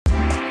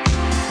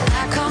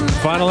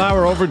Final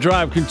hour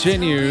Overdrive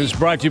continues.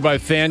 Brought to you by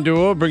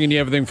FanDuel, bringing you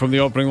everything from the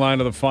opening line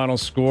to the final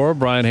score.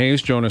 Bryan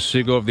Hayes, Jonas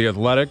Siegel of The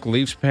Athletic.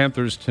 Leafs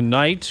Panthers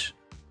tonight.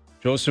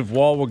 Joseph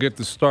Woll will get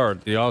the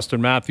start. The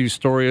Auston Matthews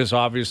story is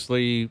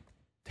obviously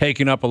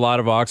taking up a lot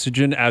of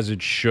oxygen, as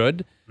it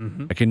should.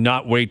 I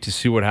cannot wait to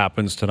see what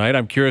happens tonight.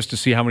 I'm curious to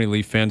see how many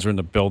Leaf fans are in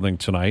the building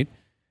tonight.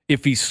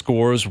 If he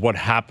scores, what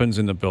happens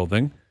in the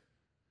building.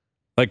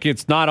 Like,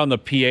 it's not on the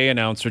PA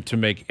announcer to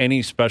make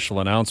any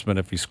special announcement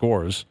if he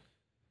scores,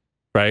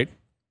 right?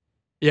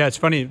 Yeah, it's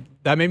funny.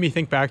 That made me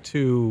think back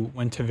to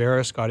when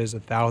Tavares got his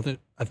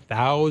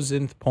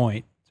 1,000th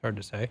point, it's hard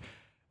to say,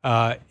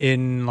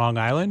 in Long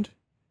Island.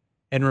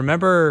 And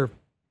remember,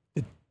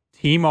 the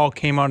team all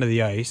came onto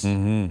the ice,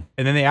 and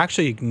then they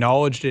actually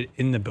acknowledged it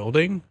in the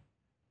building,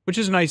 which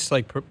is a nice,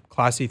 like,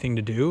 classy thing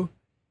to do.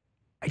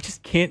 I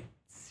just can't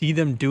see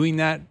them doing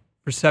that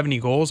for 70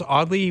 goals.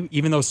 Oddly,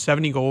 even though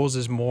 70 goals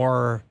is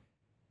more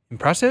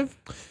impressive.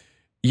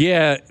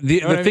 Yeah, the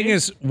thing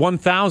is,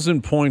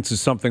 1,000 points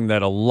is something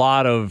that a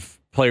lot of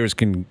players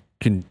can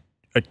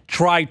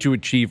try to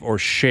achieve or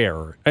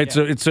share. It's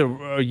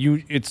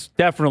it's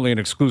definitely an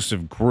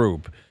exclusive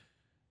group,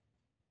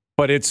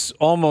 but it's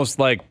almost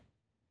like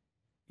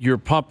you're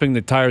pumping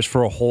the tires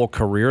for a whole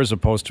career as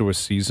opposed to a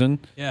season.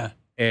 Yeah,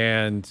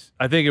 and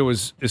I think it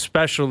was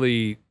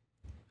especially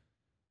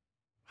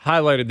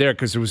highlighted there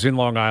because it was in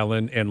Long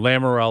Island, and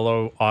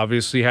Lamoriello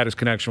obviously had his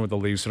connection with the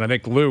Leafs, and I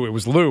think it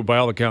was Lou, by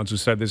all accounts, who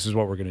said this is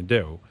what we're going to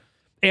do.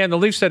 And the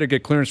Leafs had to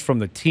get clearance from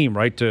the team,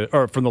 right,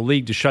 or from the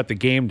league to shut the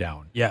game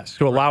down. Yes.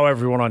 To allow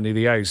everyone onto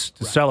the ice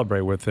to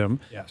celebrate with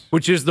him,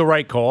 which is the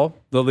right call.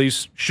 The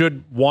Leafs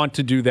should want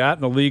to do that,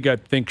 and the league, I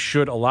think,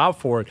 should allow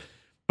for it.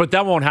 But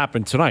that won't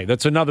happen tonight.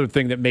 That's another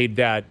thing that made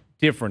that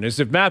different, is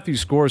if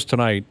Matthews scores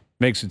tonight,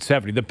 makes it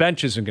 70, the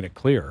bench isn't going to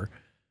clear.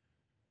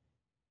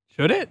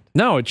 Should it?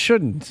 No, it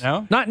shouldn't.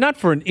 No? Not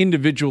for an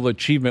individual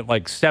achievement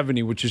like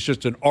 70, which is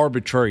just an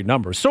arbitrary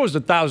number. So is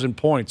 1,000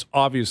 points,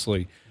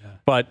 obviously. Yeah.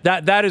 But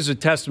that is a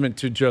testament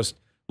to just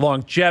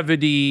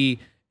longevity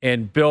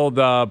and build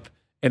up,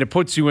 and it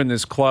puts you in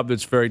this club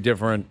that's very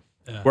different,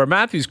 where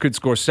Matthews could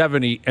score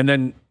 70 and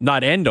then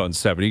not end on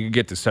 70. He could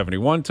get to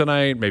 71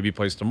 tonight, maybe he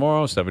plays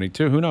tomorrow,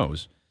 72, who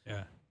knows?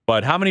 Yeah.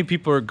 But how many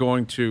people are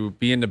going to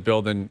be in the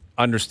building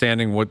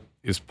understanding what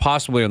is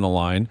possibly on the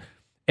line?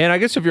 And I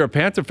guess if you're a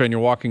Panther fan, you're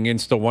walking in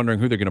still wondering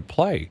who they're going to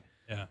play.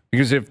 Yeah.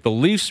 Because if the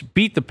Leafs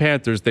beat the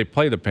Panthers, they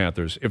play the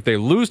Panthers. If they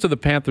lose to the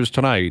Panthers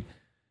tonight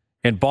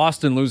and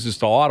Boston loses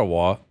to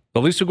Ottawa,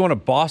 the Leafs are going to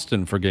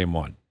Boston for game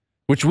one,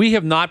 which we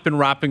have not been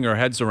wrapping our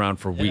heads around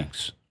for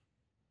weeks.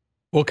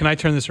 Well, can I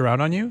turn this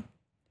around on you?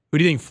 Who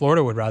do you think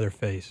Florida would rather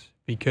face?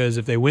 Because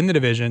if they win the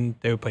division,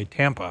 they would play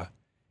Tampa.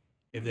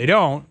 If they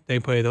don't, they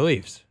play the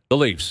Leafs. The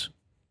Leafs.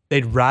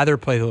 They'd rather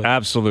play the Leafs.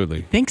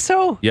 Absolutely. Think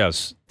so?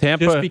 Yes.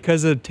 Tampa. Just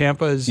because of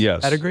Tampa's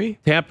pedigree?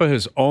 Tampa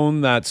has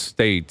owned that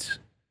state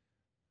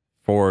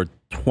for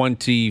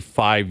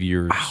 25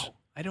 years.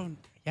 Wow.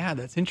 Yeah,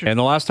 that's interesting. And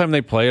the last time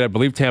they played, I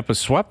believe Tampa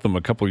swept them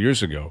a couple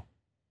years ago.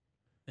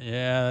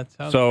 Yeah, that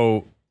sounds...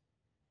 So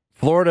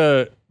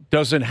Florida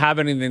doesn't have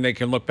anything they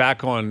can look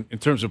back on in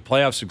terms of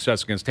playoff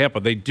success against Tampa.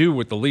 They do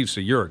with the Leafs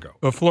a year ago.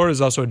 But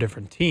Florida's also a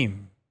different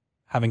team,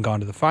 having gone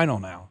to the final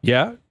now.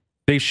 Yeah.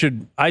 They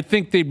should. I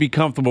think they'd be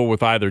comfortable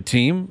with either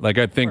team. Like,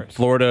 I think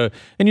Florida,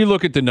 and you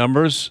look at the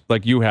numbers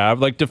like you have,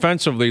 like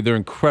defensively, they're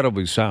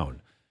incredibly sound.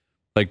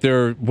 Like,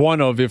 they're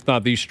one of, if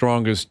not the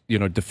strongest,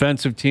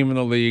 defensive team in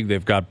the league.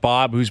 They've got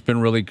Bob, who's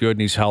been really good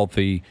and he's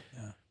healthy.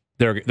 Yeah.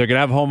 They're going to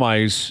have home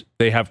ice.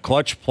 They have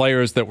clutch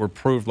players that were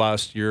proved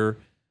last year,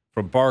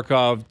 from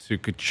Barkov to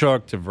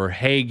Kachuk to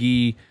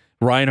Verhaeghe.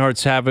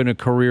 Reinhardt's having a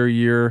career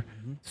year.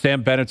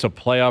 Sam Bennett's a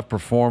playoff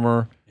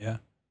performer. Yeah.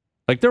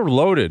 Like, they're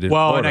loaded.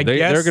 Well, and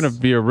they're going to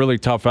be a really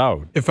tough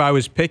out. If I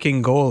was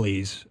picking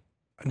goalies,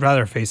 I'd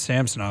rather face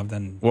Samsonov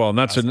than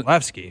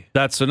Vasilevsky.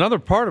 That's another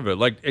part of it.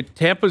 Like,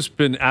 Tampa's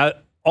been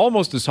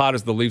almost as hot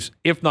as the Leafs,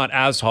 if not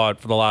as hot,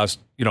 for the last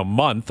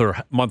month or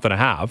month and a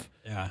half.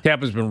 Yeah.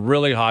 Tampa's been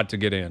really hot to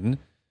get in.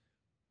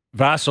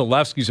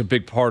 Vasilevsky's a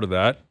big part of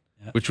that,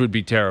 which would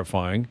be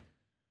terrifying.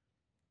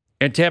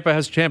 And Tampa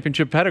has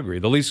championship pedigree.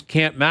 The Leafs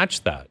can't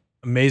match that.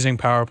 Amazing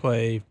power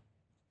play.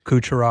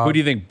 Kucherov. Who do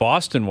you think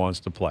Boston wants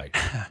to play?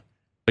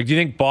 Like, do you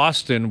think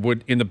Boston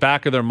would, in the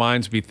back of their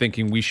minds, be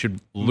thinking we should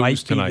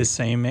lose tonight? Might be the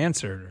same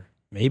answer.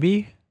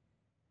 Maybe.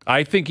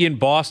 I think in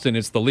Boston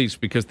it's the Leafs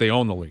because they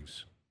own the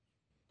Leafs.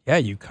 Yeah,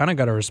 you kind of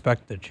got to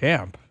respect the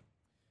champ.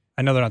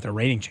 I know they're not the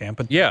reigning champ,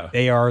 but yeah,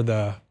 they are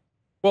the...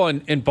 Well,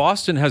 and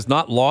Boston has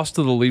not lost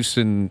to the Leafs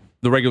in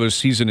the regular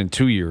season in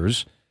 2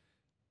 years.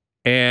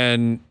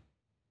 And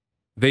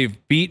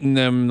they've beaten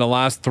them the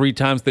last 3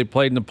 times they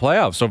played in the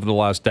playoffs over the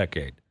last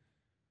decade.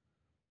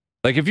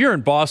 Like, if you're in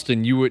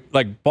Boston, you would,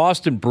 like,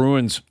 Boston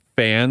Bruins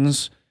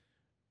fans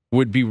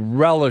would be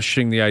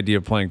relishing the idea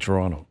of playing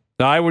Toronto.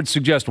 Now, I would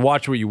suggest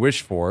watch what you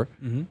wish for.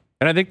 And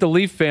I think the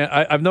Leaf fan,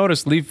 I've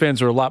noticed Leaf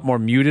fans are a lot more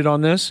muted on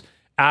this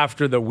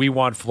after the "We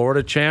Want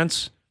Florida"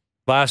 chants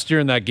last year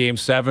in that Game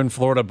 7,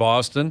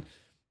 Florida-Boston,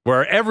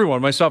 where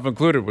everyone, myself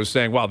included, was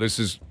saying, wow, this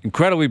is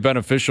incredibly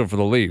beneficial for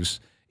the Leafs.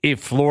 if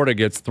Florida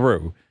gets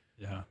through.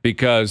 Yeah.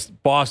 Because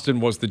Boston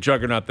was the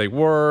juggernaut they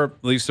were,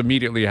 at least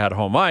immediately had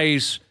home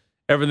ice.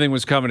 Everything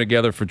was coming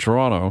together for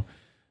Toronto.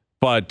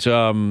 But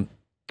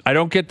I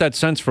don't get that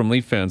sense from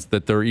Leaf fans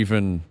that they're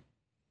even,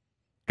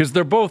 because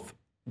they're both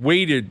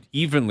weighted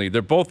evenly.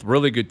 They're both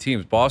really good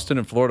teams. Boston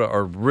and Florida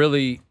are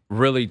really,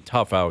 really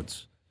tough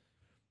outs.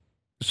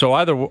 So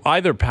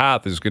either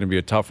path is going to be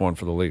a tough one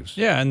for the Leafs.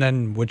 Yeah, and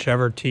then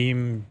whichever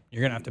team,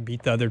 you're going to have to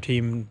beat the other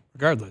team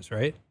regardless,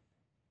 right?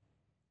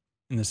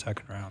 In the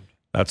second round.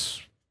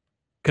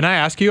 Can I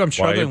ask you? I'm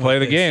struggling why you play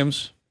with the this.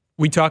 games.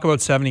 We talk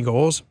about 70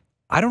 goals.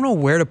 I don't know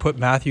where to put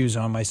Matthews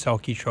on my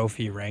Selke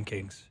Trophy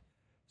rankings.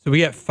 So we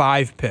get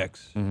 5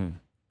 picks. Mm-hmm.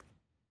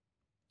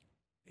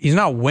 He's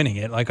not winning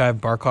it. Like I have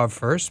Barkov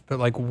first, but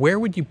like where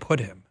would you put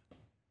him?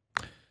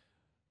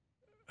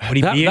 Would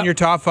he be in your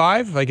top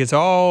 5? Like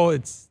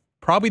it's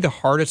probably the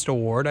hardest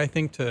award, I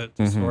think, to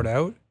sort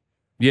out.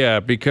 Yeah,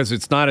 because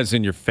it's not as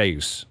in your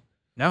face.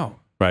 No.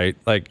 Right?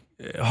 Like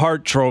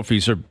Hart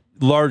trophies are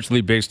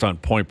largely based on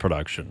point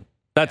production.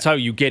 That's how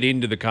you get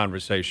into the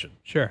conversation.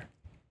 Sure.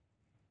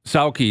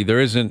 Selke,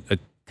 there isn't a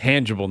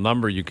tangible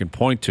number you can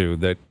point to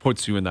that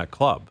puts you in that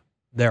club.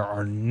 There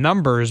are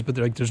numbers, but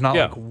there's not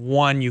like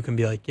one you can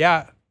be like,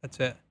 yeah, that's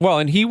it. Well,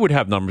 and he would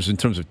have numbers in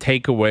terms of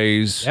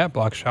takeaways. Yeah,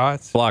 block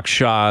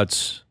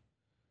shots.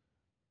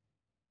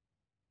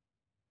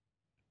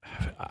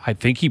 I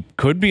think he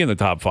could be in the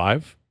top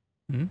 5.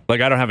 Mm-hmm. Like,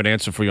 I don't have an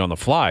answer for you on the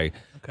fly,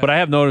 but I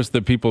have noticed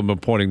that people have been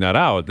pointing that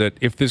out, that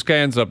if this guy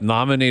ends up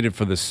nominated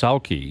for the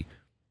Selke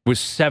with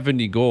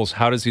 70 goals,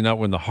 how does he not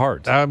win the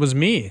Hart? That was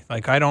me.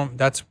 Like,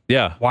 that's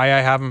why I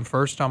have him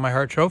first on my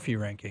Hart Trophy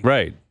ranking.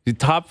 Right. The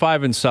top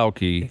 5 in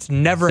Selke. It's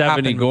never 70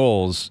 happened.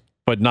 goals,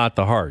 but not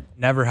the Hart.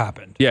 Never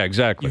happened. Yeah,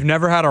 exactly. You've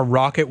never had a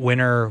Rocket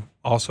winner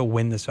also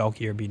win the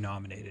Selke or be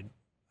nominated,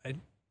 I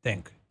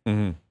think.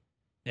 Mm-hmm.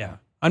 Yeah.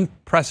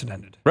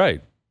 Unprecedented.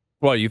 Right.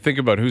 Well, you think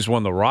about who's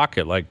won the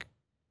Rocket. Like,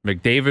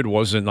 McDavid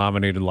wasn't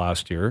nominated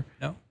last year.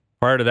 No.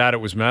 Prior to that, it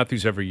was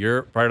Matthews every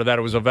year. Prior to that,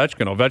 it was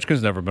Ovechkin.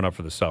 Ovechkin's never been up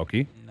for the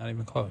Selke. Not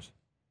even close.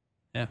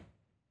 Yeah.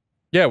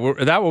 Yeah,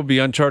 that will be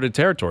uncharted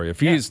territory. If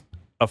he's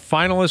a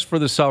finalist for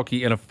the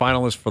Selke and a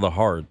finalist for the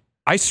Hart.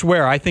 I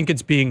swear, I think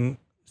it's being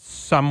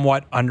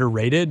somewhat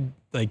underrated.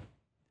 Like,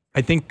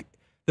 I think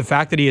the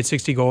fact that he had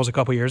 60 goals a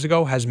couple years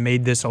ago has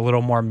made this a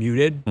little more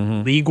muted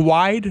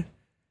league-wide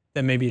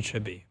than maybe it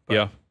should be.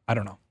 But I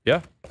don't know.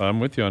 Yeah, I'm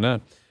with you on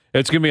that.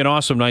 It's going to be an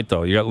awesome night,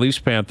 though. You got Leafs,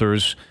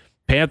 Panthers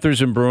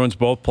and Bruins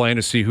both playing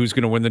to see who's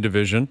going to win the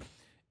division.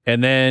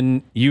 And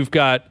then you've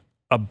got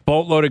a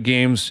boatload of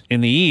games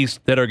in the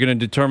East that are going to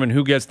determine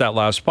who gets that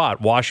last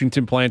spot.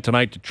 Washington playing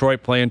tonight,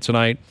 Detroit playing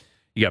tonight.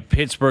 You got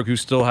Pittsburgh, who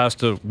still has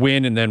to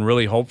win and then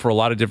really hope for a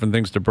lot of different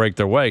things to break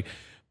their way.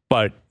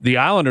 But the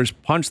Islanders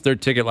punched their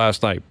ticket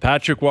last night.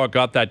 Patrick Waugh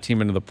got that team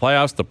into the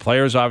playoffs. The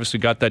players obviously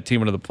got that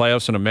team into the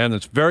playoffs, and a man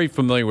that's very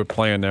familiar with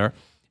playing there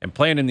and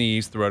playing in the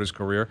East throughout his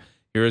career.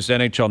 Here is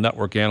NHL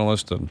Network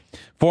analyst and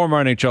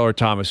former NHLer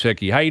Thomas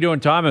Hickey. How you doing,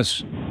 Thomas?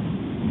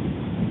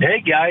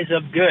 Hey, guys.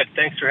 I'm good.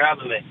 Thanks for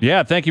having me.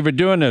 Yeah, thank you for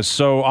doing this.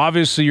 So,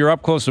 obviously, you're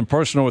up close and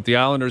personal with the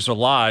Islanders a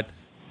lot.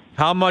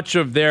 How much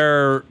of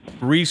their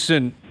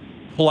recent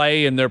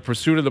play and their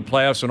pursuit of the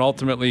playoffs and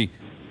ultimately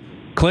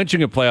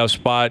clinching a playoff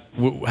spot,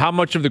 how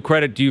much of the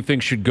credit do you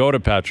think should go to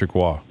Patrick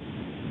Waugh?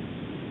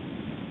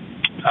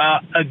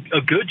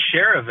 A good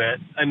share of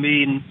it. I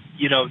mean,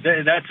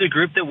 that's a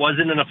group that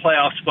wasn't in a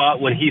playoff spot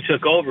when he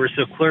took over.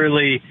 So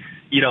clearly,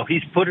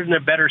 he's put it in a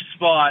better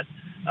spot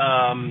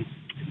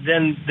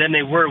than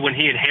they were when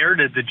he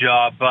inherited the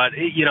job. But,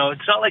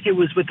 it's not like it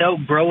was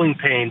without growing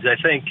pains. I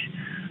think,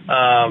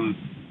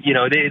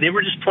 they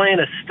were just playing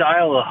a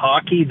style of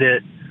hockey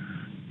that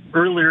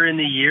earlier in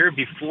the year,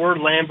 before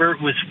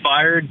Lambert was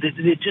fired,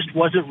 it just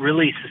wasn't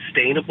really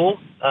sustainable.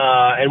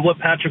 And what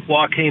Patrick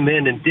Waugh came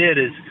in and did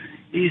is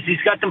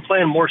he's got them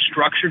playing a more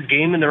structured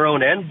game in their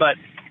own end, but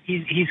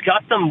he's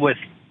got them with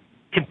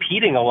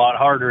competing a lot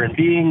harder and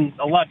being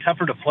a lot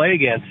tougher to play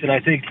against. And I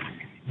think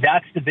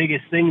that's the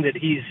biggest thing that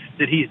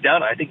he's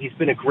done. I think he's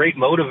been a great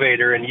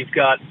motivator, and you've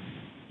got,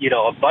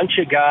 a bunch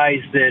of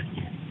guys that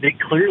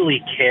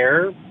clearly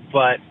care,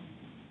 but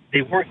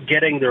they weren't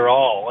getting their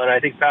all. And I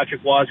think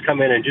Patrick Waugh's come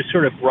in and just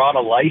sort of brought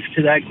a life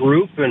to that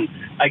group, and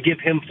I give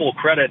him full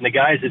credit. And the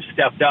guys have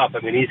stepped up.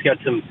 I mean, he's got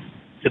some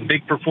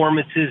big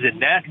performances in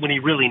net when he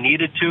really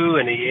needed to,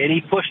 and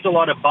he pushed a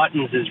lot of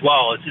buttons as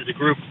well. This is a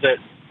group that,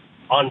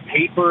 on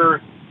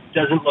paper,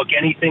 doesn't look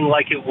anything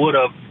like it would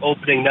have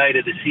opening night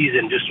of the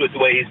season, just with the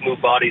way he's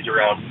moved bodies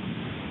around.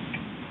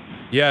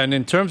 Yeah, and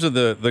in terms of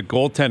the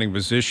goaltending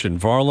position,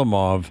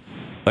 Varlamov,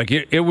 like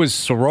it was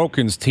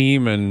Sorokin's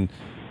team, and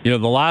the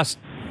last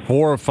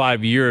 4 or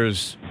 5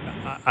 years,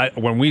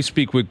 when we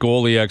speak with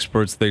goalie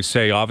experts, they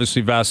say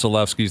obviously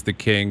Vasilevsky's the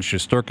king,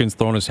 Shesterkin's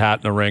thrown his hat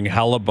in the ring,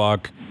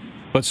 Hellebuck.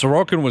 But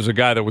Sorokin was a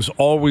guy that was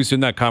always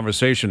in that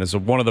conversation as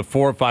one of the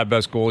 4 or 5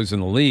 best goalies in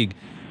the league.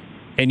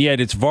 And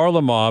yet it's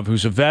Varlamov,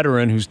 who's a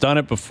veteran, who's done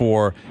it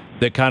before,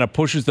 that kind of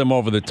pushes them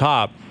over the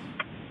top.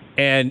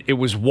 And it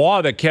was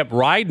Waugh that kept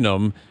riding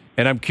them.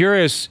 And I'm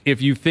curious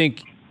if you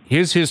think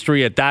his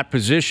history at that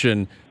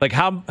position, like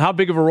how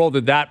big of a role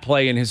did that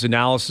play in his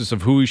analysis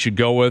of who he should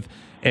go with?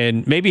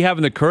 And maybe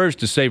having the courage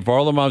to say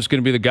Varlamov's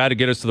going to be the guy to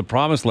get us to the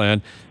promised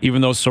land,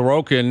 even though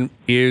Sorokin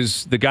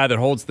is the guy that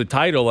holds the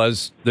title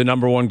as the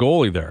number one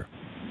goalie there.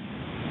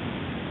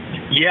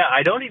 Yeah,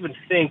 I don't even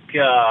think,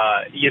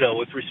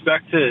 with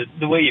respect to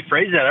the way you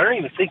phrase that, I don't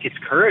even think it's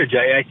courage.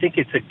 I think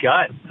it's a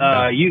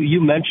gut. You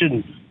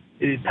mentioned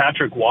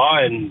Patrick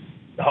Waugh, and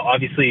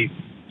obviously,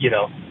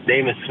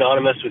 name is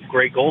synonymous with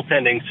great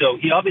goaltending. So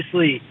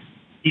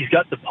he's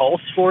got the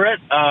pulse for it.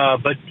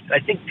 But I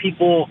think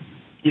people,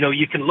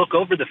 you can look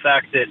over the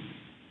fact that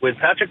when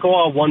Patrick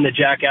Waugh won the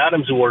Jack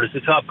Adams Award as the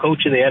top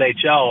coach in the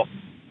NHL,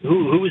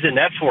 who was in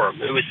net for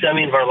him? It was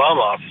Semyon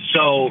Varlamov.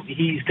 So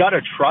he's got a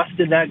trust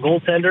in that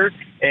goaltender,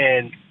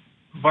 and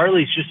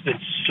Varley's just been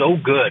so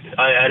good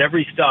at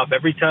every stop.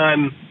 Every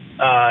time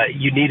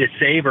you need a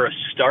save or a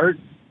start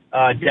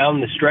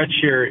down the stretch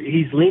here,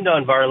 he's leaned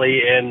on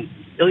Varley. And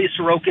Ilya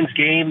Sorokin's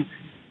game,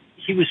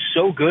 he was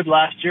so good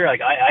last year.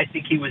 Like I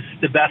think he was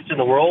the best in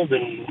the world,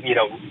 and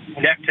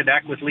neck to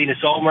neck with Linus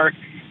Ullmark.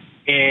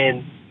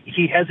 And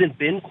he hasn't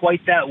been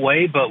quite that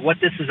way. But what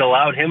this has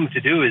allowed him to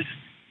do is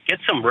get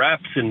some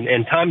reps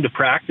and time to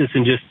practice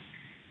and just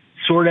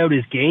sort out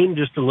his game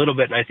just a little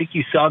bit. And I think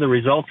you saw the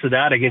results of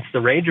that against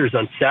the Rangers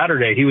on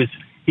Saturday.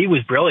 He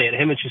was brilliant.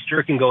 Him and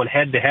Shesterkin going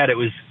head to head. It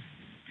was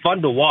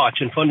fun to watch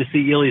and fun to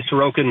see Ilya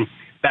Sorokin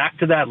back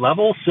to that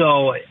level.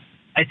 So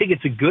I think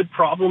it's a good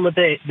problem that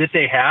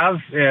they have.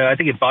 I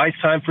think it buys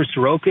time for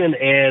Sorokin.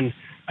 And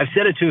I've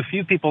said it to a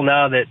few people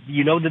now that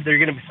that they're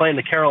going to be playing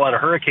the Carolina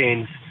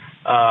Hurricanes.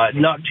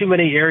 Not too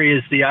many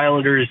areas the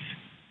Islanders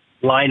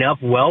line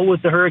up well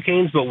with the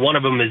Hurricanes, but one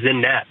of them is in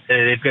net.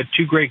 They've got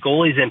two great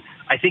goalies, and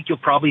I think you'll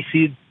probably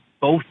see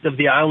both of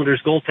the Islanders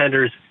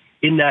goaltenders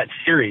in that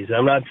series.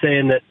 I'm not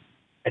saying that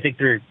I think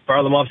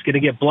Varlamov's going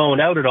to get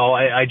blown out at all.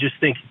 I just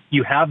think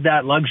you have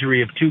that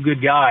luxury of two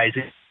good guys.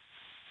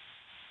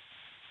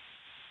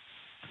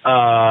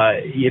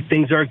 If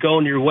things aren't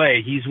going your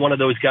way, he's one of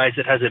those guys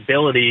that has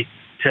ability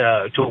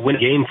to win a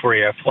game for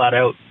you flat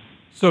out.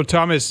 So,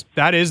 Thomas,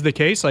 that is the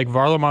case? Like,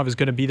 Varlamov is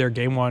going to be their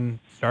game one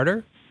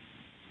starter?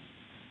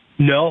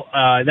 No,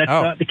 that's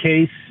not the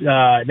case.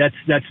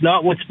 That's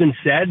not what's been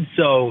said.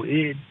 So,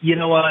 you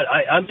know what?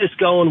 I'm just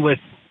going with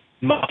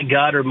my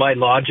gut or my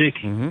logic.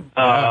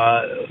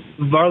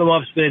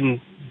 Varlamov's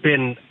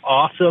been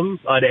awesome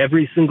on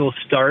every single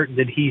start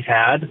that he's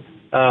had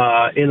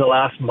in the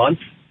last month,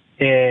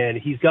 and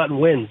he's gotten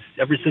wins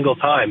every single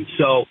time.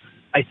 So,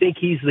 I think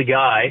he's the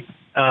guy.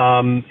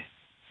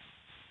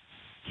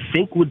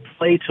 Think would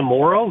play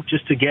tomorrow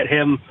just to get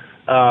him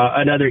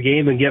another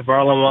game and get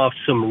Varlamov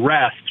some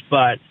rest,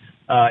 but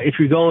if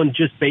you're going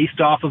just based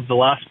off of the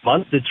last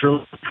month that's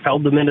really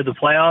propelled them into the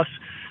playoffs,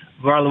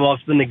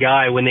 Varlamov's been the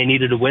guy when they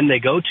needed a win they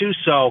go to.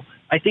 So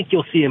I think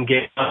you'll see him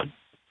get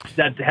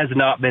that has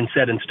not been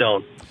set in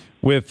stone.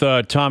 With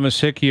Thomas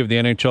Hickey of the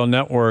NHL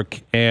Network,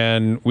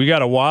 and we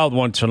got a wild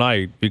one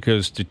tonight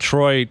because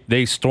Detroit,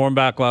 they stormed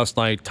back last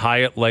night, tie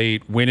it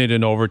late, win it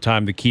in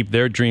overtime to keep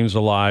their dreams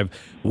alive.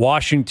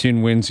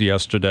 Washington wins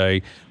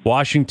yesterday.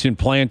 Washington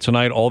playing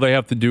tonight, all they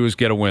have to do is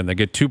get a win. They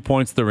get 2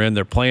 points, they're in.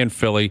 They're playing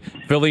Philly.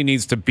 Philly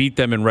needs to beat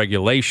them in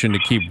regulation to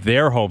keep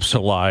their hopes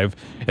alive.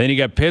 And then you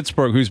got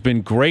Pittsburgh, who's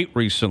been great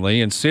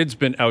recently, and Sid's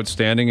been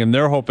outstanding, and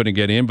they're hoping to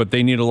get in, but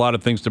they need a lot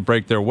of things to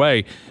break their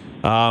way.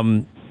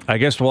 I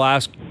guess we'll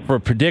ask for a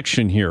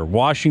prediction here.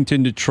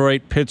 Washington,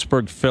 Detroit,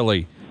 Pittsburgh,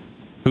 Philly.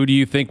 Who do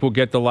you think will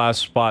get the last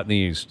spot in the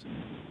East?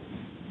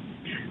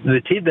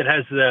 The team that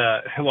has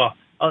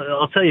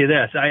I'll tell you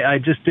this. I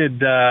just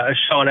did a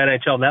show on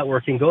NHL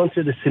Network, and going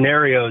through the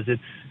scenarios,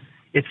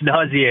 it's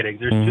nauseating.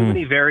 There's too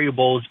many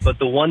variables, but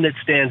the one that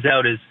stands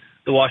out is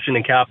the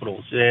Washington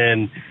Capitals.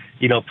 And,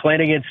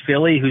 playing against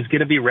Philly, who's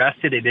going to be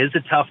rested, it is a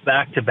tough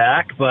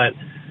back-to-back, but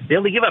they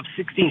only give up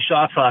 16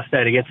 shots last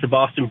night against the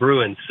Boston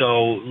Bruins.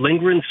 So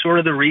Lindgren's sort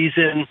of the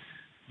reason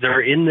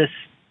they're in this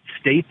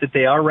state that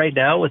they are right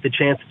now with a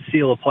chance to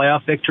seal a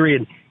playoff victory.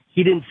 And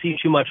he didn't see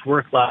too much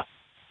work last.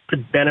 That's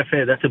a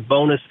benefit. That's a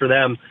bonus for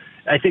them.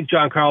 I think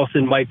John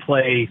Carlson might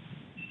play,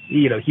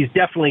 he's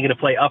definitely going to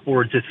play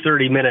upwards of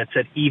 30 minutes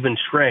at even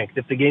strength.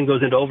 If the game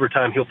goes into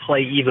overtime, he'll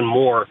play even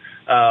more.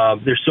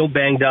 They're so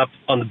banged up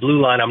on the blue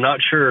line. I'm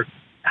not sure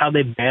how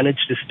they've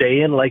managed to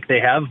stay in like they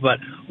have, but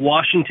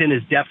Washington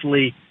has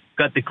definitely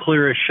got the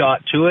clearest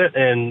shot to it,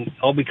 and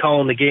I'll be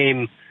calling the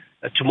game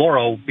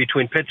tomorrow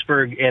between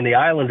Pittsburgh and the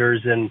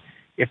Islanders, and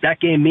if that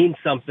game means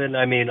something,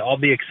 I'll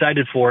be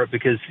excited for it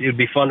because it would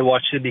be fun to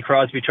watch Sidney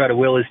Crosby try to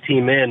will his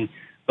team in,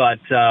 but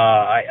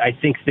I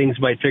think things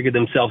might figure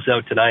themselves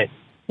out tonight.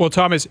 Well,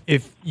 Thomas,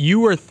 if you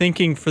were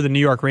thinking for the New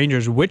York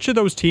Rangers, which of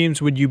those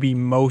teams would you be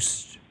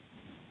most,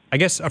 I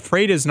guess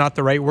afraid is not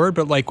the right word,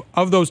 but like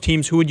of those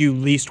teams, who would you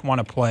least want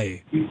to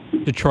play?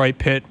 Detroit,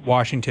 Pitt,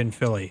 Washington,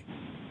 Philly?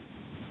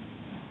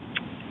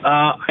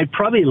 I'd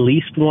probably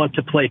least want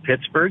to play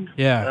Pittsburgh.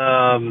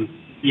 Yeah.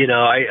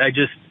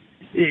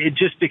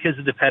 Just because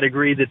of the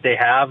pedigree that they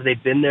have.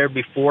 They've been there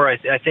before.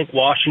 I think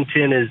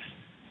Washington is,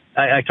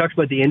 I talked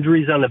about the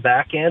injuries on the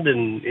back end,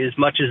 and as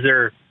much as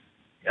they're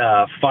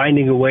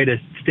finding a way to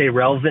stay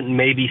relevant and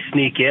maybe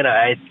sneak in.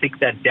 I think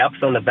that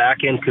depth on the back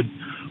end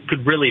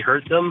could really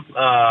hurt them.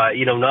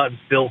 Not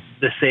built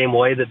the same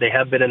way that they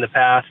have been in the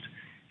past.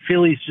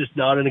 Philly's just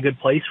not in a good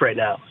place right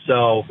now.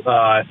 So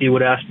if you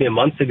would ask me a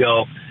month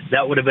ago,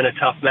 that would have been a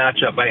tough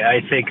matchup.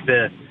 I think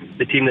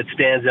the team that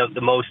stands out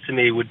the most to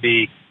me would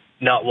be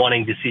not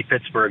wanting to see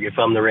Pittsburgh if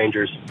I'm the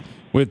Rangers.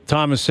 With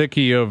Thomas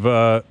Hickey of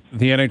the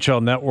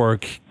NHL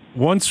Network,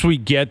 once we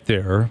get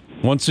there,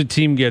 once the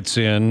team gets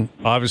in,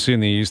 obviously in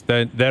the East,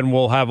 then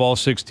we'll have all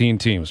 16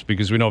 teams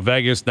because we know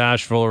Vegas,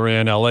 Nashville are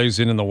in, LA's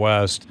in the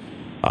West.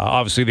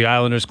 Obviously, the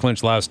Islanders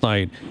clinched last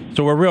night.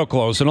 So we're real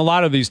close. And a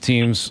lot of these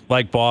teams,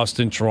 like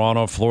Boston,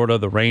 Toronto, Florida,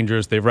 the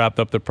Rangers, they've wrapped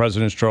up the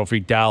President's Trophy,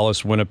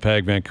 Dallas,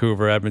 Winnipeg,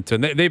 Vancouver,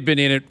 Edmonton. They've been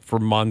in it for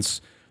months.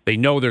 They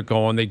know they're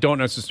going. They don't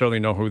necessarily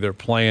know who they're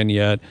playing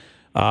yet.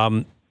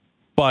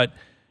 But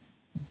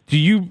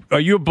are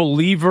you a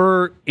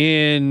believer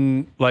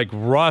in like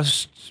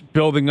rust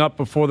building up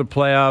before the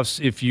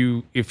playoffs if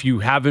you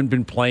haven't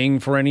been playing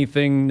for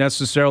anything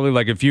necessarily?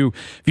 Like if you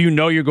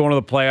know you're going to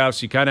the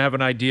playoffs, you kind of have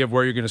an idea of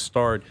where you're going to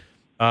start.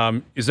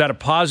 Is that a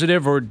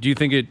positive, or do you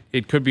think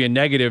it could be a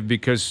negative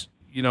because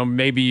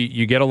maybe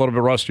you get a little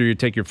bit rusty or you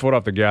take your foot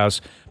off the gas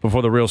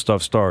before the real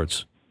stuff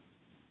starts?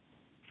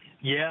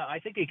 Yeah, I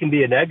think it can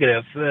be a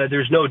negative.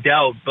 There's no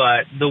doubt,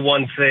 but the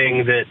one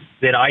thing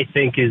that I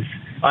think is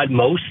at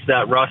most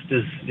that rust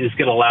is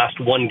going to last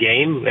one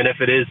game, and if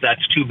it is,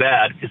 that's too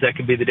bad because that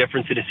could be the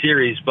difference in a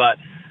series. But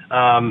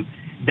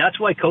that's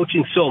why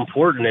coaching is so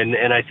important,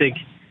 and I think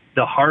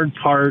the hard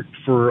part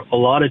for a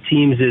lot of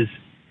teams is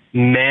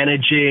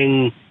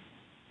managing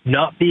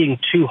not being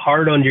too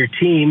hard on your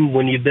team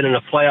when you've been in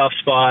a playoff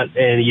spot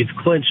and you've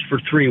clinched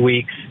for 3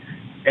 weeks,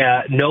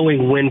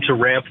 knowing when to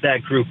ramp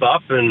that group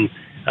up. And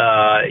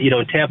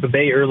in Tampa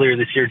Bay earlier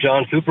this year,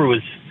 John Cooper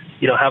was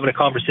having a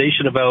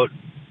conversation about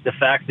the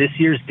fact this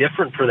year's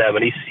different for them,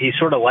 and he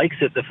sort of likes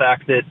it, the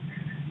fact that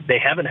they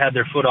haven't had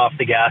their foot off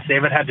the gas, they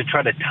haven't had to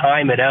try to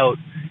time it out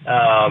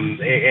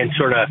and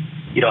sort of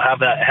have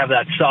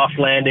that soft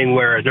landing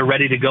where they're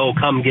ready to go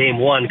come game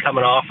one,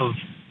 coming off of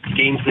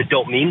games that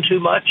don't mean too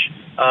much.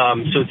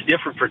 So it's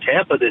different for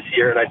Tampa this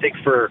year, and I think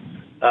for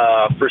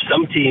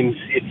some teams,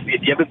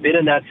 if you haven't been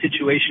in that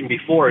situation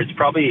before, it's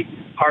probably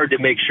hard to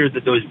make sure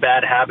that those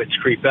bad habits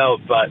creep out.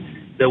 But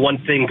the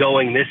one thing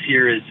going this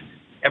year is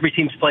every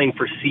team's playing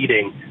for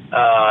seeding.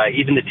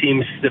 Even the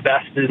teams the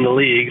best in the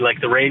league, like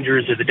the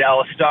Rangers or the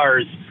Dallas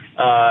Stars,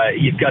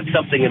 you've got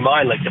something in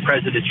mind, like the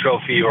President's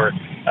Trophy, or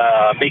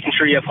making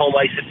sure you have home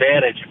ice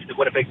advantage, the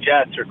Winnipeg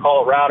Jets or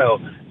Colorado.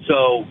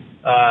 So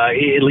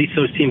at least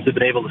those teams have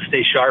been able to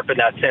stay sharp in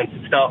that sense.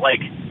 It's not like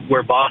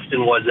where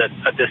Boston was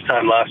at this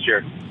time last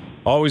year.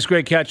 Always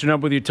great catching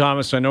up with you,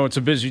 Thomas. I know it's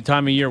a busy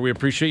time of year. We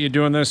appreciate you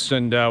doing this,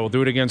 and we'll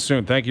do it again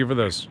soon. Thank you for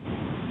this.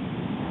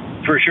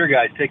 For sure,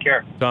 guys. Take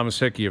care. Thomas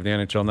Hickey of the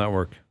NHL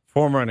Network,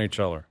 former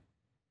NHLer.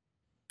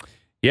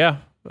 Yeah,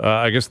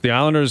 I guess the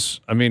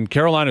Islanders,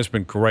 Carolina's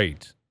been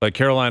great. Like,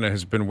 Carolina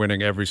has been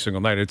winning every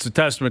single night. It's a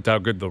testament to how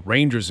good the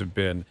Rangers have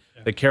been.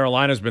 Yeah. That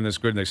Carolina's been this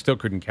good, and they still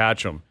couldn't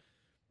catch them.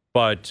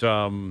 But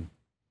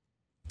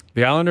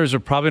the Islanders are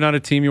probably not a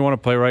team you want to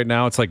play right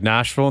now. It's like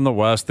Nashville in the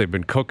West. They've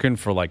been cooking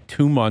for like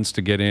 2 months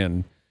to get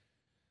in.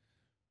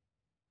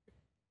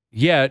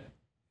 Yet,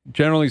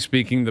 generally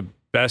speaking, the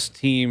best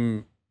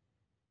team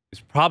is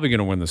probably going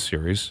to win the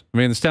series.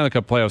 The Stanley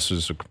Cup playoffs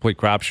is a complete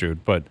crapshoot,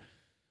 but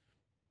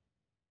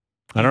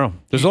I don't know.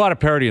 There's a lot of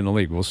parity in the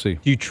league. We'll see.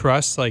 Do you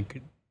trust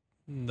like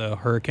the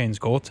Hurricanes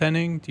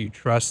goaltending? Do you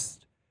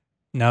trust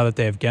now that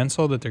they have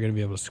Gensel that they're going to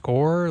be able to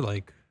score?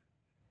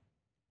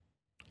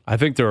 I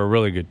think they're a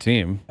really good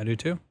team. I do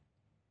too.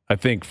 I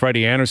think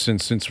Freddie Anderson,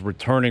 since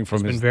returning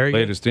from his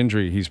latest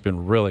injury, he's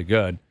been really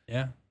good.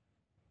 Yeah.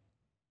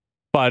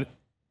 But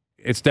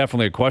it's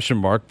definitely a question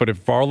mark. But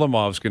if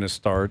Varlamov's going to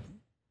start.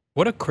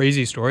 What a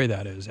crazy story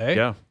that is, eh?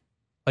 Yeah.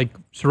 Like,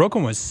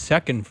 Sorokin was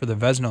second for the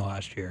Vezina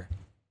last year.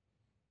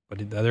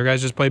 But the other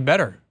guys just played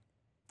better.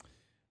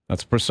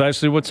 That's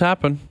precisely what's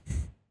happened.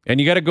 And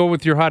you got to go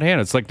with your hot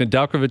hand. It's like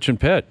Nedeljkovic and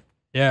Pitt.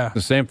 Yeah.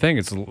 The same thing.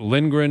 It's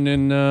Lindgren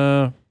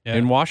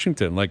in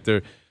Washington. Like,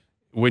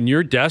 when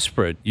you're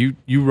desperate, you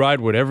ride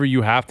whatever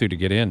you have to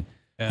get in.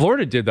 Yeah.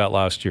 Florida did that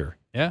last year.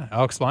 Yeah,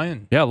 Alex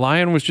Lyon. Yeah,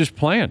 Lyon was just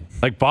playing.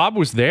 Like, Bob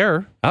was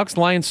there. Alex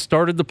Lyon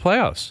started the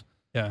playoffs.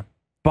 Yeah.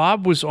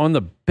 Bob was on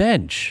the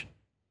bench.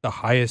 The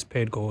highest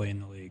paid goalie in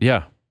the league.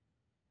 Yeah.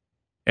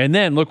 And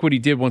then look what he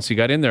did once he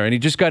got in there. And he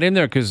just got in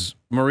there because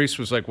Maurice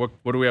was like, what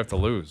do we have to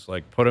lose?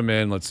 Like, put him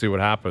in. Let's see what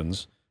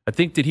happens. I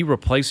think, did he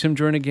replace him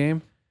during a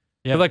game?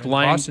 Yeah, like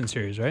Lyon, the Boston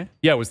series, right?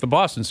 Yeah, it was the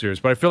Boston series.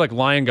 But I feel like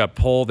Lyon got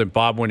pulled and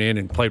Bob went in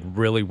and played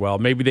really well.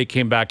 Maybe they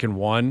came back and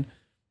won.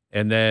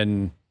 And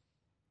then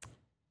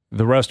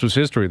the rest was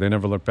history. They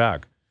never looked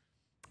back.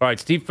 All right,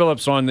 Steve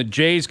Phillips on the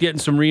Jays getting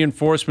some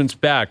reinforcements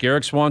back.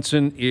 Erik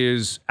Swanson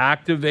is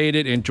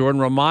activated and Jordan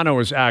Romano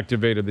is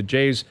activated. The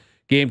Jays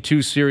game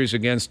 2 series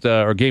against,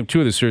 or game 2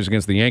 of the series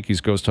against the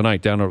Yankees goes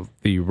tonight down at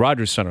the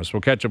Rogers Center. So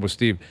we'll catch up with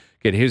Steve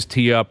get his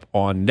tee up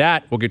on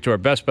that. We'll get to our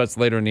best bets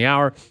later in the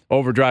hour.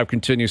 Overdrive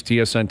continues,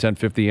 TSN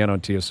 1050 and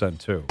on TSN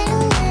 2.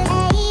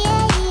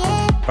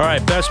 All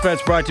right, best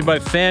bets brought to you by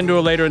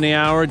FanDuel later in the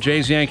hour.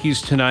 Jays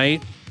Yankees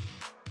tonight.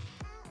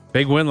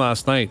 Big win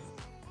last night.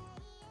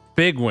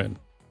 Big win.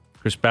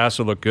 Chris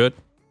Bassett looked good.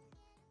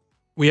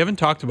 We haven't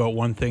talked about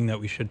one thing that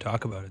we should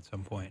talk about at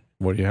some point.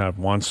 What do you have?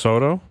 Juan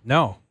Soto?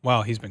 No.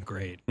 Well, he's been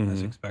great,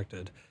 as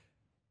expected.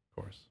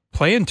 Of course.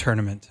 Play-in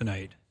tournament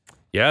tonight.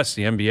 Yes,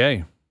 the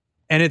NBA.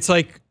 And it's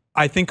like,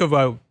 I think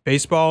about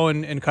baseball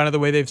and kind of the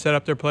way they've set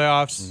up their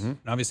playoffs, and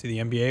obviously the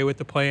NBA with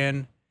the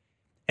play-in.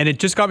 And it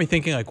just got me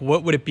thinking, like,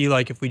 what would it be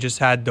like if we just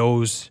had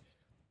those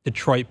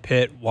Detroit,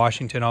 Pitt,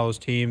 Washington, all those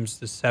teams,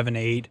 the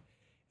 7-8, if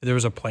there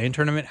was a play-in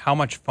tournament, how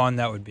much fun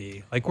that would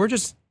be. Like, we're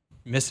just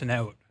missing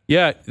out.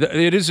 Yeah,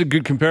 it is a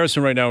good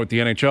comparison right now with the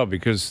NHL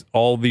because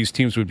all these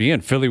teams would be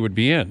in. Philly would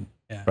be in,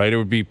 right? It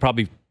would be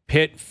probably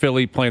Pitt,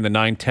 Philly playing the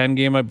 9-10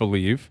 game, I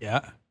believe.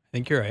 Yeah, I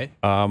think you're right.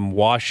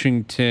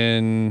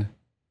 Washington,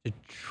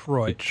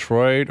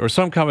 Detroit, or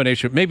some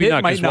combination. Maybe Pitt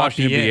not because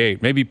Washington would be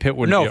 8. Maybe Pitt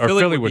would be, or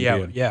Philly would be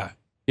out. in. Yeah.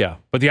 Yeah,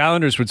 but the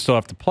Islanders would still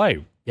have to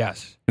play.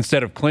 Yes.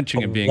 Instead of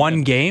clinching and being one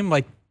in. game.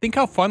 Like, think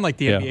how fun like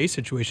the NBA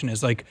situation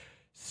is. Like,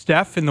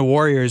 Steph and the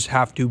Warriors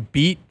have to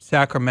beat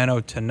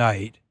Sacramento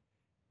tonight,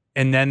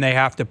 and then they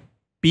have to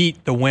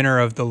beat the winner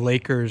of the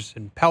Lakers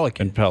and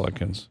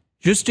Pelicans.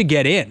 Just to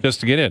get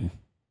in.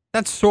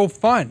 That's so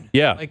fun.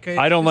 Yeah. Like,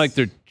 I don't like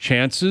their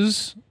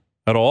chances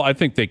at all. I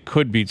think they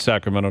could beat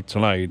Sacramento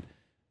tonight.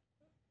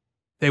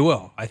 They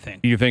will, I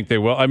think. You think they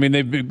will? I mean,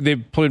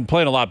 they've been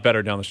playing a lot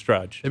better down the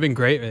stretch. They've been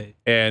great.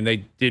 And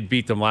they did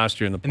beat them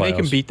last year in the playoffs. And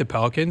they can beat the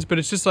Pelicans, but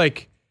it's just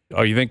like...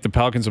 Oh, you think the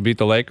Pelicans will beat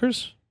the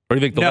Lakers? Or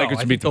you think the Lakers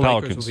will beat the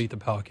Pelicans? Lakers will beat the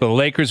Pelicans. The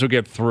Lakers will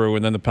get through,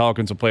 and then the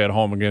Pelicans will play at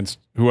home against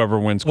whoever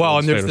wins. Well,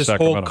 and there's State or this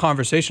Sacramento. whole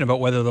conversation about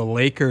whether the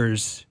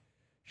Lakers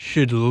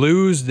should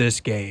lose this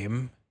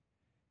game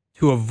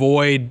to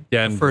avoid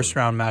the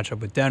first-round matchup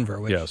with Denver,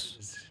 which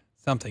is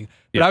something.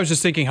 But I was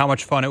just thinking how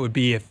much fun it would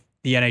be if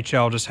the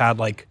NHL just had,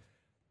 like,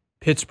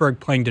 Pittsburgh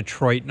playing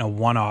Detroit in a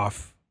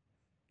one-off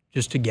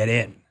just to get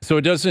in. So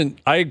it doesn't...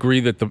 I agree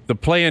that the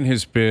play-in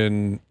has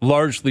been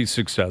largely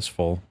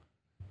successful.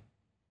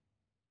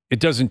 It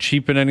doesn't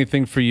cheapen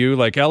anything for you.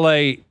 Like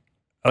LA,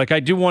 like I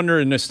do wonder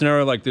in a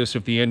scenario like this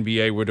if the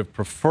NBA would have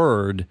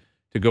preferred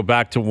to go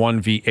back to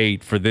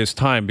 1v8 for this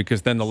time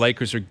because then the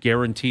Lakers are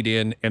guaranteed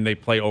in and they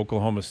play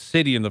Oklahoma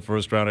City in the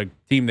first round, a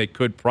team they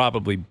could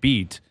probably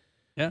beat.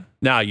 Yeah.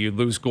 Now you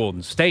lose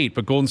Golden State,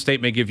 but Golden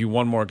State may give you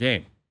one more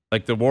game.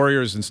 Like the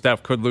Warriors and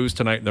Steph could lose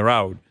tonight and they're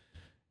out.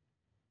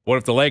 What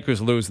if the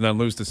Lakers lose and then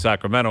lose to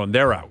Sacramento and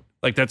they're out?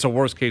 Like that's a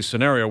worst case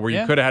scenario where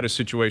you could have had a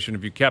situation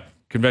if you kept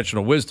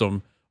conventional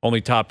wisdom, only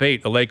top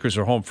 8, the Lakers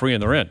are home free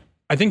and they're in.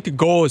 I think the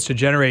goal is to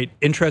generate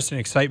interest and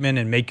excitement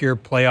and make your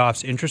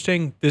playoffs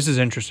interesting. This is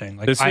interesting.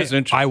 Like this is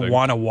interesting. I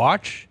want to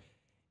watch,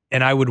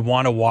 and I would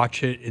want to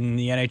watch it in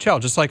the NHL.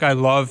 Just like I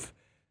love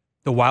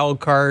the wild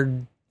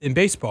card in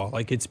baseball.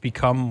 Like it's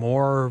become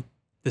more,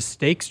 the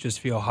stakes just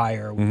feel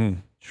higher.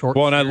 Short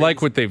well, and series. I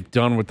like what they've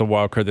done with the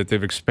wild card, that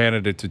they've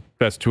expanded it to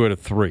best 2 out of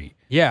 3.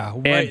 Yeah,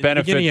 and right.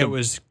 benefit it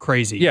was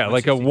crazy. Yeah,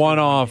 like a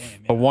one-off,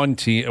 game,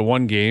 a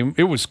one game.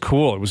 It was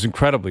cool. It was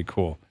incredibly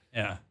cool.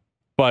 Yeah,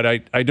 but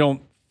I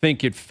don't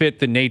think it fit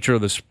the nature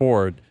of the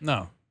sport.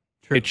 No,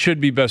 true. It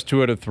should be best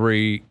 2 out of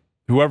 3.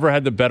 Whoever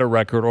had the better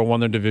record or won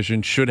their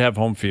division should have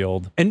home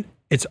field. And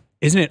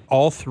isn't it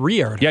all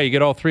 3 are? Yeah, you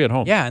get all 3 at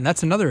home. Yeah, and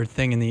that's another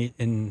thing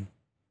in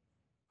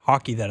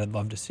hockey that I'd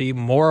love to see,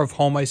 more of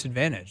home ice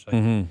advantage.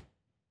 Like,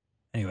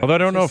 Anyway, although I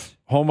don't know if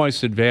home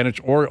ice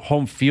advantage or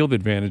home field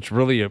advantage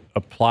really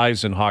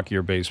applies in hockey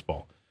or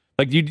baseball.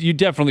 Like you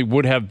definitely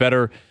would have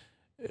better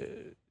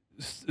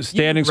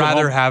standings. You'd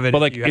rather have it,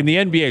 but like in the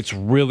NBA, it's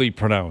really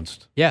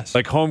pronounced. Yes,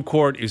 like home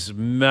court is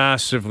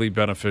massively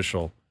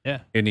beneficial. Yeah.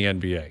 In the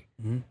NBA,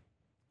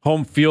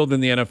 home field in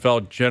the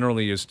NFL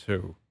generally is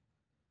too.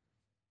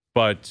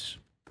 But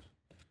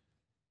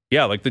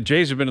yeah, like the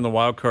Jays have been in the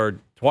wild card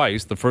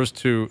twice. The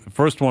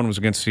first one was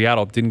against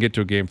Seattle, didn't get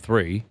to a game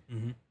 3.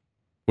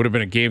 Would have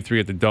been a game 3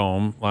 at the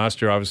Dome.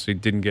 Last year, obviously,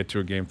 didn't get to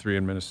a game 3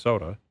 in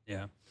Minnesota.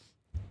 Yeah.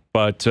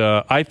 But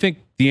I think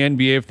the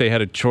NBA, if they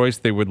had a choice,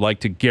 they would like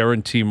to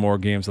guarantee more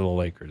games of the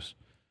Lakers.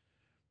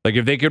 Like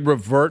if they could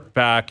revert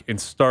back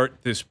and start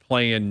this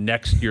play-in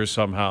next year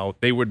somehow,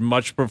 they would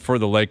much prefer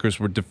the Lakers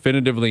were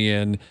definitively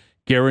in,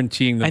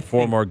 guaranteeing them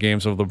 4 more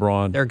games of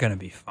LeBron. They're going to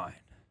be fine.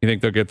 You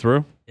think they'll get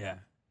through? Yeah.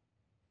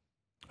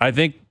 I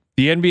think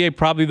the NBA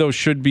probably, though,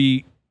 should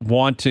be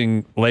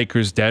wanting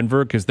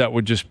Lakers-Denver because that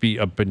would just be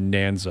a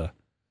bonanza.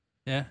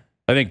 Yeah.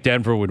 I think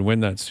Denver would win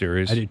that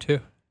series. I do too.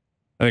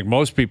 I think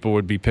most people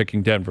would be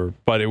picking Denver,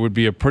 but it would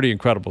be a pretty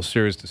incredible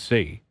series to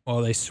see.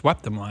 Well, they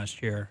swept them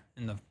last year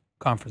in the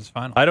conference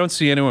final. I don't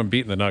see anyone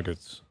beating the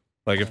Nuggets.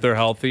 Like, if they're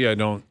healthy, I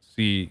don't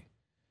see...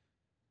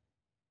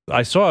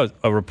 I saw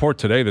a report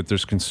today that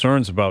there's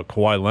concerns about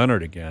Kawhi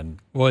Leonard again.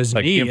 Well, his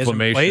knee hasn't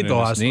played the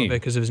last little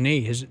bit because of his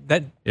knee.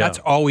 That's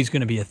always going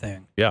to be a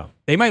thing. Yeah.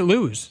 They might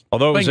lose.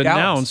 Although it was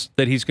announced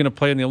that he's going to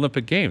play in the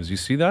Olympic Games. You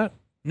see that?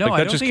 No, Like, I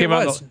that don't just think came it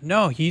out was.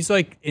 No, he's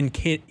like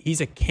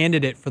he's a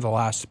candidate for the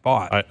last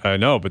spot. I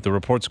know, but the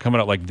report's coming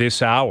out like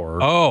this hour.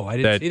 Oh, I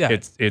didn't see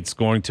that. It's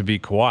going to be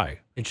Kawhi.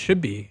 It should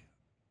be.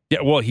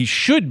 Yeah, well, he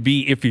should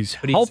be if he's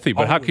healthy,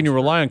 but how can you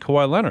rely on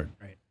Kawhi Leonard?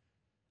 Right.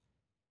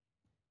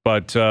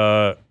 But,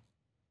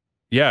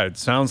 yeah, it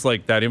sounds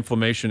like that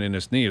inflammation in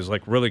his knee is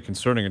like really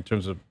concerning in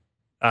terms of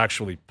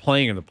actually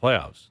playing in the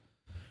playoffs.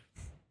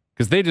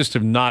 Because they just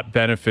have not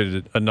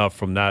benefited enough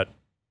from that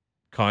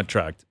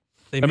contract.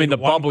 They I mean, made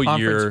the one bubble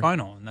conference year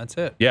final, and that's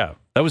it. Yeah,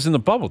 that was in the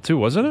bubble too,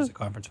 wasn't It was it? the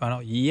conference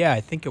final. Yeah, I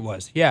think it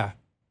was. Yeah.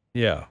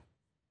 Yeah.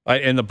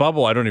 In the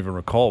bubble, I don't even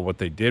recall what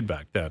they did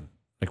back then.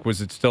 Like,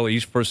 was it still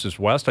East versus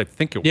West? I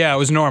think it was. Yeah, it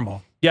was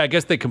normal. Yeah, I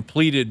guess they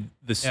completed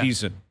the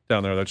season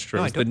down there. That's true.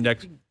 No, I It's don't the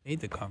next. think they made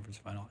the conference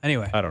final.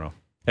 Anyway. I don't know.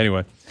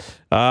 Anyway,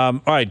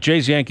 all right,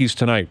 Jays Yankees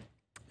tonight,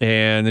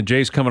 and the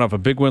Jays coming off a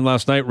big win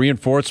last night.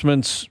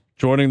 Reinforcements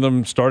joining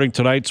them starting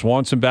tonight.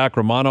 Swanson back,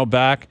 Romano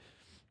back.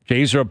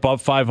 Jays are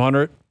above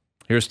 500.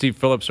 Here's Steve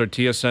Phillips, our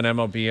TSN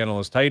MLB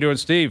analyst. How you doing,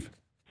 Steve?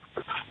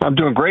 I'm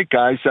doing great,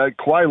 guys.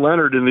 Kawhi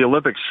Leonard in the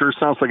Olympics sure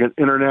sounds like an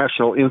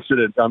international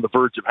incident on the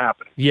verge of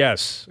happening.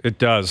 Yes, it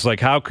does. Like,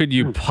 how could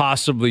you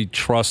possibly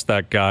trust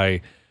that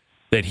guy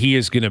that he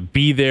is going to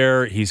be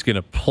there, he's going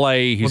to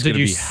play, he's going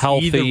to be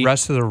healthy? Did you see the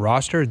rest of the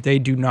roster? They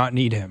do not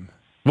need him.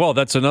 Well,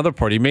 that's another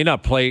part. He may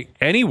not play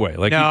anyway.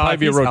 Like, he'd probably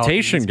be a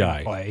rotation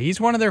guy. Play.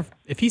 He's one of their.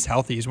 If he's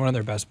healthy, he's one of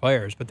their best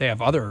players. But they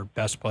have other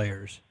best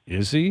players.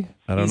 Is he?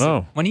 I don't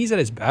know. When he's at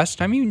his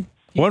best, I mean,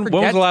 when was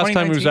the last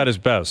time he was at his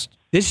best?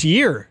 This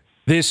year.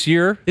 This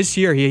year? This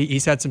year,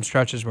 he's had some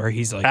stretches where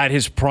he's like at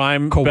his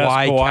prime. Kawhi, best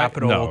Kawhi?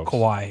 capital No,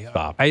 Kawhi.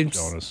 Stop it,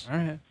 Jonas. All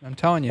right, I'm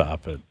telling you.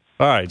 Stop it.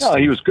 All right. No,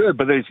 Steve. he was good,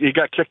 but he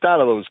got kicked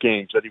out of those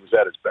games that he was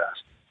at his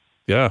best.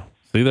 Yeah.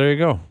 See, there you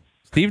go.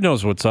 Steve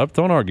knows what's up.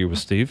 Don't argue with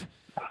Steve.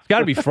 It's got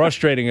to be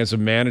frustrating as a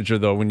manager,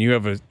 though, when you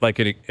have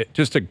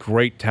just a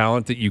great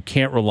talent that you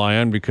can't rely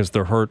on because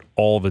they're hurt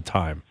all the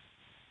time.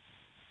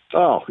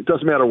 Oh, it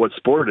doesn't matter what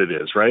sport it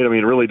is, right? I mean,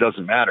 it really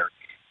doesn't matter.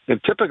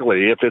 And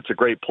typically, if it's a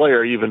great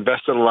player, you've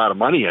invested a lot of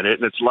money in it,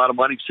 and it's a lot of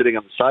money sitting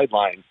on the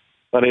sideline,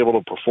 unable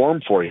to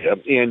perform for you.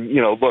 And,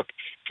 look,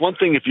 it's one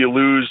thing if you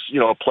lose,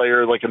 a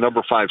player like a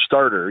number 5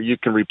 starter, you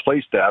can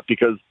replace that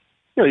because,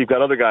 you've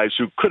got other guys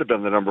who could have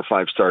been the number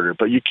 5 starter,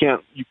 but you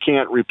can't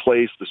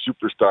replace the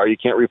superstar. You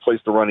can't replace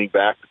the running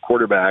back, the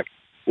quarterback,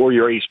 or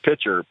your ace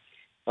pitcher.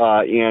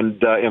 And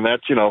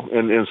that's,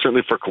 and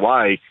certainly for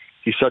Kawhi,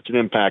 he's such an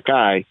impact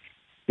guy.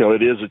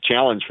 It is a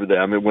challenge for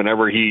them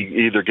whenever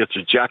he either gets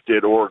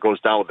ejected or goes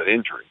down with an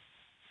injury.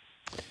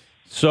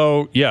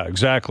 So, yeah,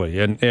 exactly.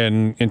 And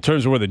in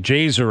terms of where the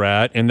Jays are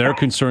at and their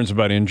concerns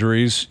about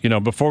injuries,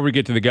 before we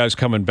get to the guys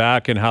coming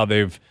back and how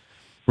they've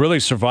really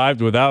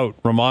survived without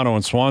Romano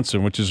and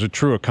Swanson, which is a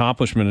true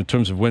accomplishment in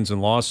terms of wins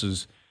and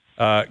losses.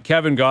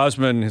 Kevin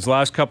Gausman, his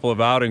last couple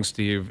of outings,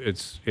 Steve,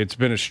 it's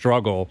been a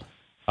struggle.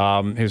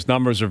 His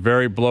numbers are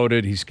very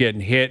bloated. He's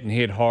getting hit and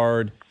hit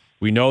hard.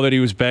 We know that he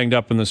was banged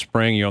up in the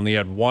spring. He only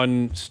had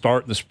one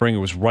start in the spring. It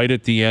was right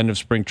at the end of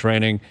spring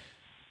training.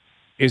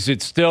 Is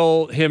it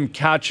still him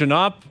catching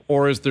up,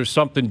 or is there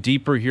something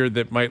deeper here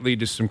that might lead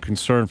to some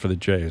concern for the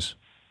Jays?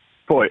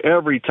 Boy,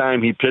 every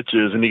time he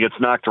pitches and he gets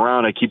knocked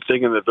around, I keep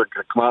thinking that they're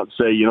going to come out and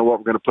say, you know what,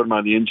 we're going to put him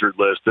on the injured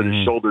list, and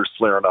his shoulder's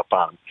flaring up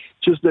on him.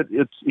 Just that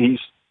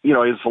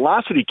his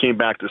velocity came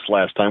back this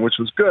last time, which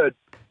was good,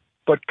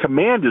 but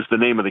command is the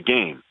name of the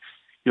game.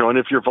 And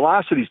if your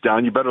velocity's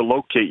down, you better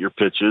locate your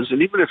pitches.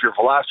 And even if your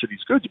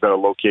velocity's good, you better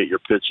locate your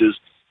pitches.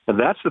 And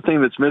that's the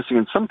thing that's missing.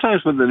 And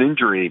sometimes with an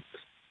injury,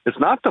 it's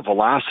not the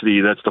velocity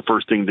that's the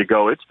first thing to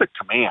go. It's the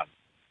command.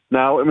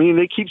 Now, I mean,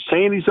 they keep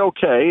saying he's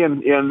okay,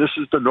 and this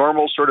is the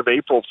normal sort of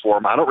April for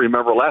him. I don't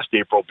remember last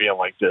April being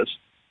like this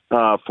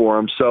for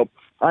him. So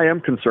I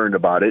am concerned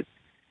about it.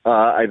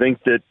 I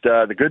think that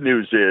the good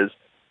news is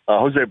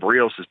Jose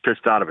Barrios is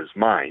pitched out of his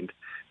mind.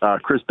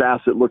 Chris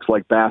Bassett looks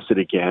like Bassett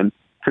again.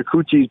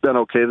 Kikuchi's been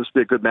okay. This will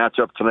be a good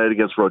matchup tonight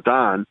against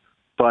Rodon.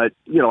 But,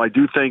 I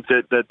do think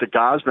that the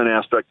Gausman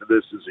aspect of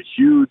this is a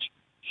huge,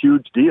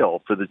 huge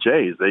deal for the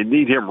Jays. They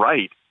need him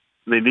right,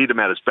 and they need him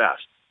at his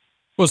best.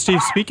 Well,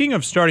 Steve, speaking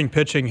of starting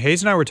pitching,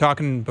 Hayes and I were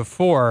talking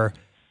before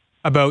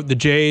about the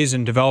Jays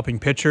and developing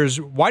pitchers.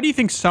 Why do you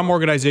think some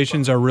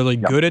organizations are really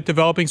good at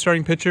developing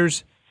starting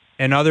pitchers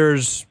and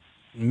others,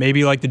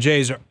 maybe like the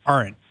Jays,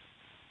 aren't?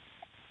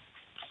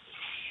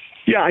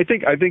 Yeah, I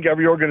think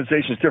every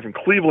organization is different.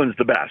 Cleveland's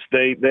the best.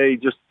 They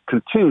just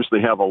continuously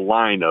have a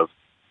line of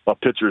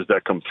pitchers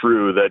that come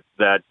through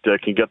that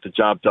can get the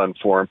job done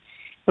for them.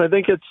 And I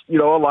think it's, a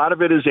lot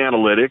of it is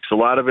analytics. A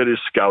lot of it is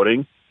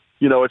scouting.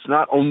 It's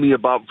not only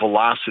about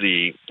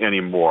velocity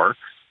anymore.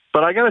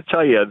 But I got to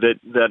tell you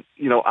that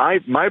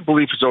my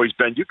belief has always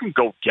been you can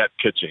go get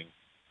pitching.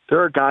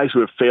 There are guys who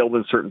have failed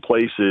in certain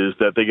places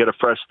that they get a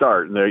fresh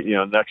start. And they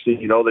next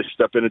thing you know, they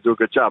step in and do a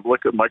good job.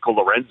 Look at Michael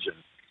Lorenzen.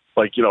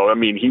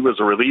 He was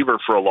a reliever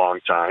for a long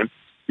time.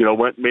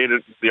 Made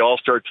it the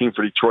All-Star team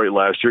for Detroit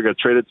last year. Got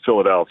traded to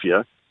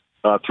Philadelphia.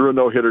 Threw a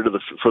no-hitter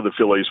for the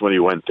Phillies when he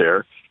went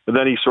there. and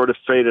then he sort of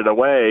faded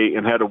away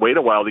and had to wait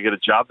a while to get a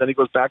job. Then he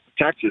goes back to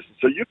Texas.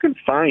 So you can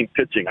find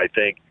pitching, I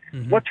think.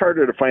 Much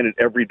harder to find an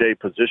everyday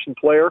position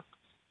player.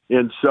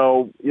 And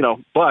so,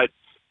 but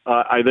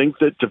I think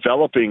that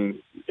developing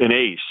an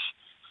ace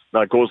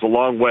goes a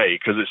long way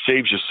because it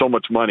saves you so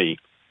much money,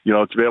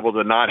 to be able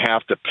to not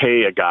have to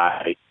pay a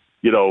guy,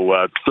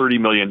 $30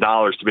 million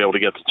to be able to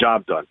get the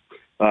job done.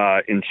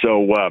 And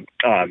so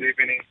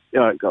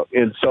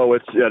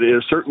it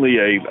is certainly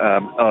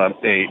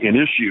an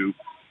issue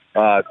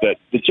that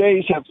the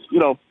Jays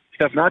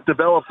have not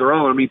developed their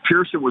own. I mean,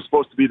 Pearson was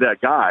supposed to be that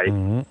guy,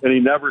 and he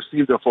never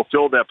seemed to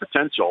fulfill that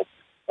potential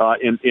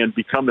and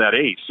become that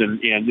ace.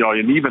 And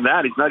even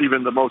that, he's not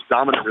even the most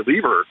dominant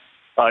reliever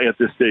at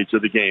this stage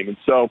of the game. And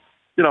so,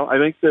 I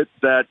think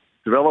that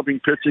developing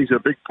pitching is a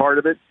big part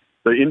of it.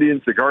 The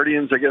Indians, the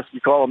Guardians, I guess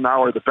you call them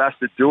now, are the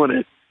best at doing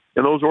it.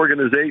 And those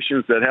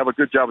organizations that have a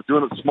good job of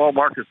doing it, small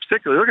markets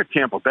particularly, look at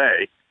Tampa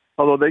Bay,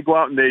 although they go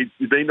out and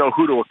they know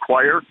who to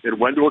acquire and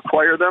when to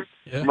acquire them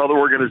from other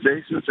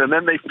organizations, and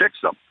then they fix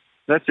them.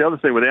 That's the other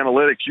thing with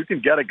analytics. You can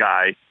get a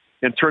guy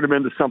and turn him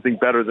into something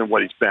better than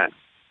what he's been.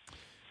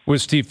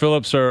 With Steve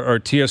Phillips, our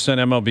TSN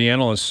MLB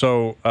analyst.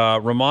 So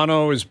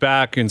Romano is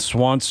back and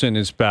Swanson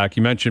is back.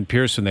 You mentioned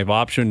Pearson. They've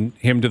optioned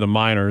him to the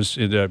minors,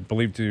 I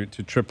believe to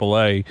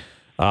AAA.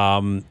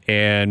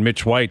 And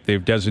Mitch White,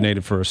 they've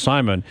designated for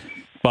assignment.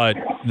 But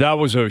that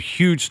was a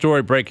huge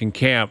story breaking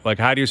camp. Like,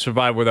 how do you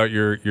survive without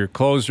your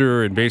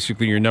closer and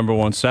basically your number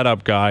one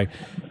setup guy?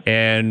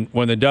 And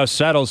when the dust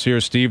settles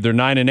here, Steve, they're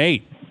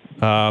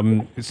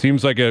 9-8. It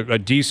seems like a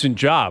decent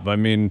job. I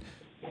mean,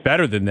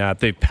 better than that.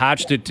 They've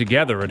patched it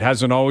together. It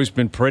hasn't always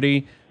been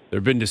pretty. There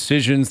have been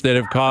decisions that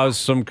have caused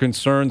some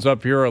concerns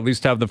up here, or at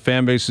least have the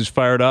fan bases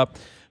fired up.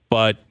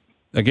 But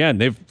again,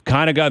 they've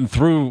kind of gotten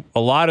through a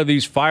lot of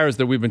these fires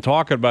that we've been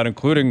talking about,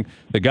 including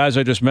the guys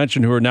I just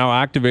mentioned who are now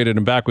activated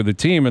and back with the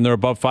team, and they're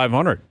above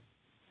 500.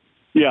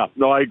 Yeah,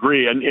 no, I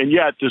agree. And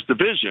yet this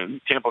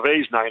division, Tampa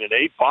Bay's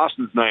 9-8,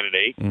 Boston's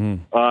 9-8,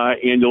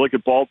 and you look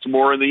at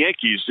Baltimore and the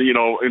Yankees,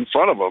 in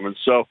front of them. And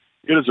so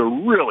it is a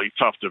really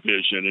tough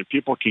division, and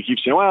people can keep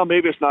saying, well,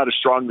 maybe it's not as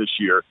strong this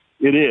year.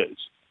 It is.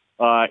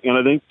 And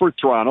I think for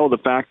Toronto, the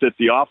fact that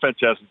the offense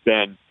hasn't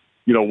been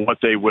what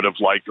they would have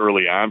liked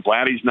early on.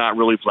 Vladdy's not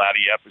really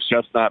Vladdy yet.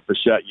 Bichette's not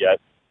Bichette yet.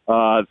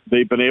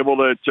 They've been able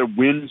to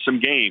win some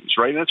games,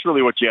 right? And that's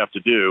really what you have to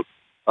do.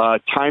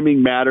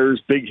 Timing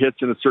matters. Big hits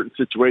in a certain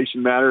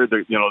situation matter.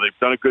 They've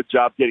done a good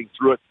job getting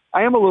through it.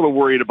 I am a little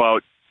worried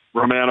about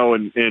Romano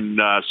and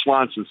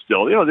Swanson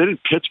still. They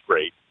didn't pitch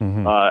great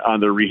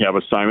on their rehab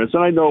assignments.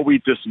 And I know we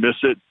dismiss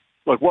it.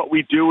 Look, what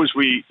we do is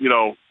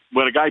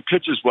when a guy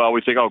pitches well,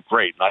 we think, oh,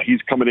 great. Now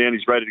he's coming in.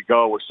 He's ready to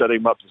go. We're setting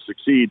him up to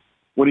succeed.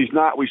 When he's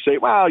not, we say,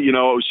 well, it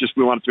was just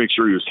we wanted to make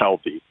sure he was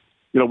healthy.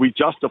 We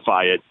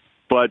justify it.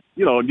 But,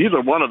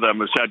 neither one of them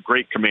has had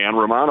great command.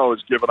 Romano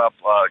has given up,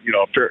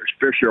 a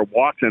fair share of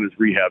walks on his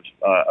rehab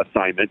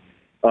assignment.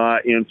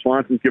 And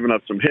Swanson's given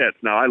up some hits.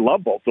 Now, I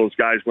love both those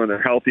guys when they're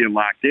healthy and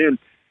locked in.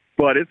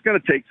 But it's going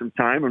to take some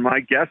time. And my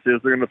guess is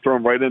they're going to throw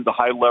them right into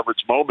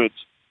high-leverage moments.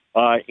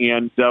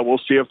 And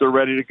we'll see if they're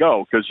ready to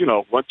go. Because,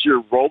 once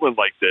you're rolling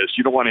like this,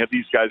 you don't want to have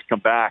these guys come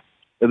back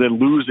and then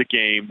lose a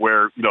game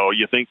where,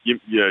 you think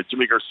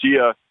Jimmy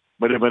Garcia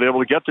might have been able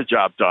to get the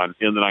job done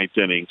in the ninth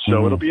inning.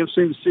 So it'll be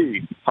interesting to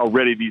see how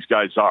ready these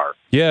guys are.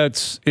 Yeah,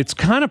 it's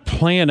kind of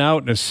playing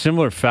out in a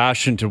similar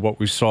fashion to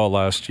what we saw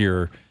last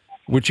year,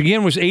 which,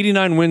 again, was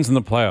 89 wins in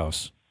the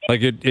playoffs.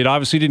 Like, it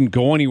obviously didn't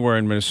go anywhere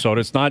in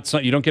Minnesota. It's not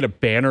you don't get a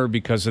banner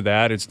because of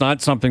that. It's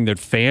not something that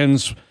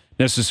fans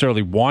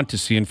necessarily want to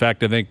see. In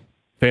fact, I think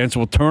fans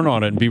will turn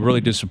on it and be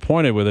really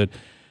disappointed with it.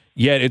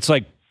 Yet it's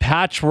like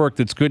patchwork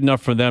that's good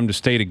enough for them to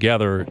stay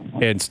together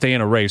and stay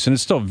in a race. And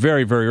it's still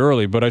very, very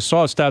early. But I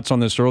saw stats on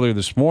this earlier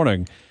this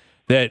morning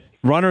that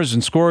runners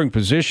in scoring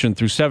position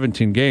through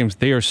 17 games,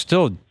 they are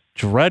still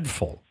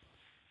dreadful.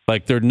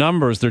 Like, their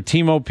numbers, their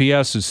team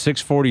OPS is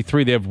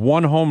 643. They have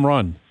one home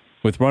run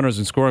with runners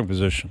in scoring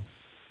position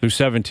through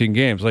 17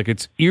 games. Like,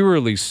 it's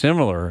eerily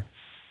similar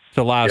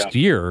to last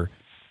year.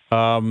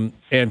 And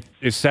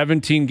is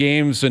 17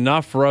 games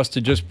enough for us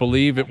to just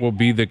believe it will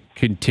be the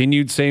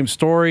continued same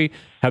story?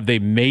 Have they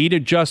made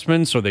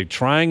adjustments? Are they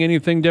trying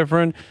anything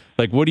different?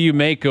 Like, what do you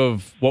make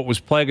of what was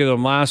plaguing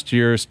them last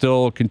year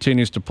still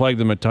continues to plague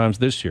them at times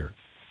this year?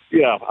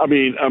 Yeah, I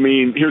mean,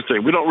 here's the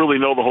thing. We don't really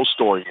know the whole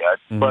story yet,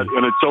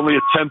 and it's only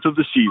a 10th of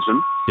the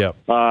season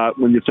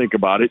when you think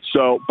about it.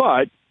 So,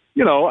 but,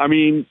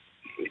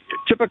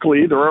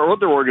 typically there are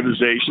other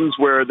organizations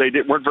where they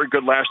weren't very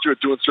good last year at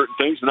doing certain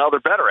things, and now they're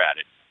better at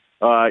it.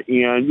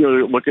 And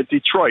look at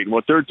Detroit and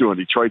what they're doing.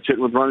 Detroit's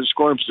hitting with runners in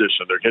scoring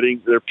position.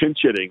 They're pinch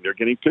hitting. They're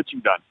getting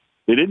pitching done.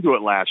 They didn't do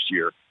it last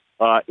year.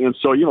 And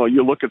so,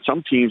 you look at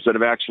some teams that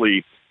have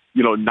actually,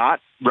 not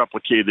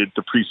replicated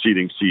the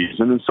preceding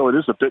season. And so it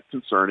is a bit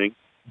concerning,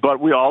 but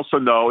we also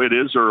know it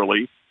is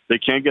early. They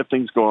can't get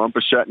things going.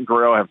 Bichette and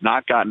Guerrero have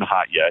not gotten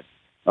hot yet.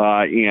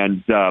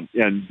 And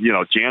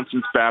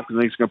Jansen's back. I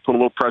think he's going to put a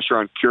little pressure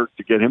on Kirk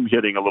to get him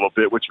hitting a little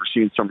bit, which we're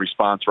seeing some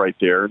response right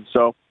there. And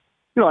so,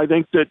 I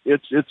think that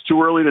it's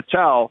too early to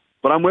tell.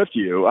 But I'm with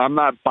you. I'm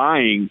not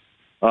buying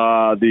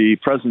the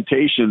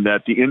presentation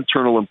that the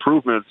internal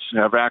improvements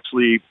have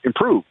actually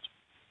improved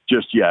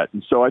just yet.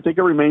 And so I think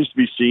it remains to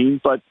be seen.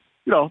 But,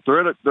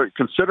 they're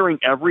considering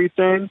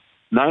everything.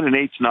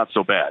 9-8's not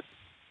so bad.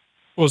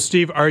 Well,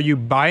 Steve, are you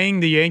buying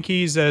the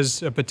Yankees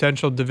as a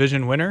potential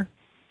division winner?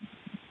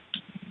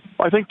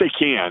 I think they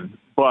can.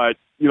 But,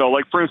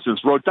 like, for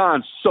instance,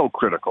 Rodon's so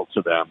critical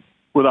to them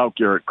without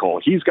Garrett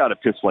Cole. He's got to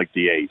pitch like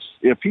the ace.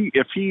 If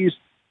he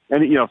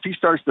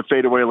starts to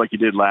fade away like he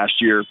did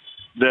last year,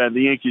 then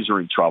the Yankees are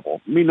in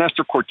trouble. I mean,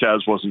 Nestor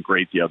Cortez wasn't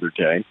great the other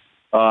day.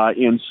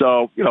 And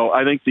so,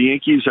 I think the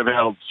Yankees have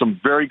had some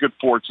very good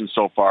fortune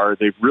so far.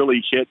 They've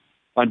really hit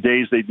on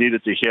days they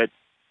needed to hit.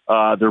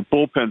 Their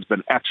bullpen's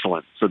been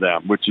excellent for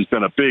them, which has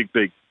been a big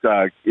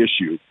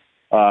issue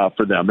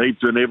for them. They've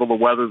been able to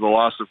weather the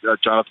loss of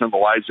Jonathan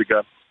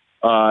Loaisiga.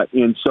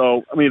 And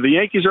so, I mean, the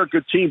Yankees are a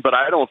good team, but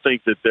I don't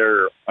think that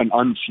they're an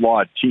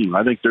unflawed team.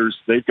 I think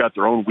they've got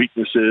their own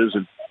weaknesses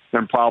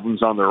and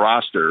problems on their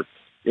roster.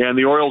 And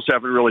the Orioles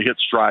haven't really hit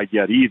stride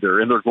yet either,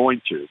 and they're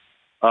going to.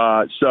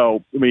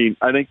 So, I mean,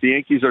 I think the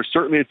Yankees are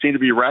certainly a team to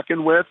be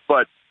reckoned with,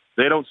 but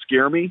they don't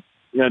scare me.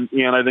 And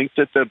I think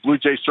that the Blue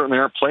Jays certainly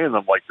aren't playing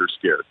them like they're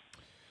scared.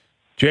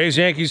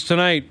 Jays-Yankees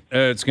tonight.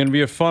 It's going to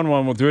be a fun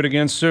one. We'll do it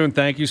again soon.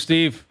 Thank you,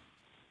 Steve.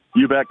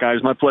 You bet,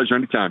 guys. My pleasure.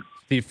 Anytime.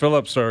 Steve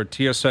Phillips, our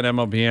TSN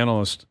MLB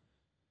analyst.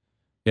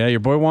 Yeah, your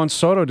boy Juan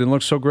Soto didn't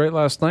look so great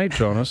last night,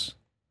 Jonas.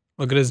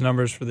 Look at his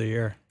numbers for the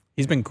year.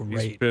 He's been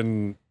great.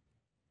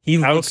 He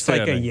looks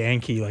like a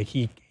Yankee. Like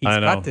he's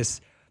got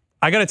this.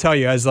 I got to tell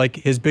you, as like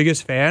his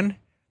biggest fan,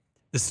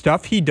 the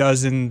stuff he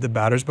does in the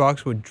batter's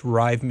box would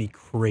drive me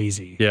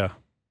crazy. Yeah.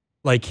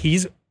 Like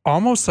he's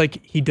almost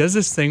like he does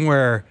this thing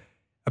where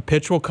a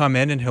pitch will come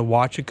in and he'll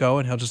watch it go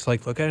and he'll just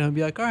like look at it and he'll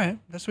be like, all right,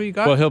 that's what you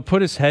got. Well, he'll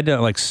put his head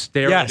down, like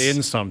stare it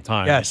in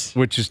sometimes. Yes.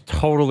 Which is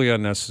totally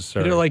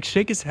unnecessary. He'll like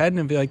shake his head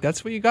and be like,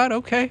 that's what you got?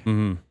 Okay.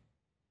 Mm-hmm.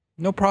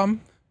 No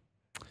problem.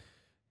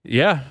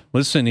 Yeah.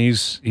 Listen,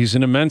 he's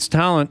an immense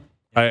talent.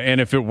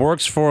 And if it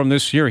works for him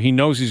this year, he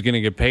knows he's going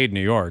to get paid in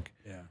New York.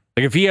 Yeah.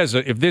 Like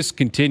if this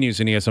continues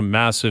and he has a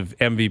massive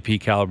MVP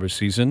caliber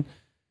season,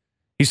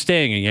 he's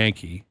staying a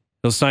Yankee.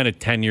 He'll sign a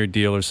 10-year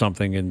deal or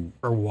something. And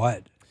for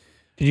what?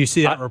 Did you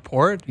see that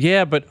report?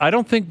 Yeah, but I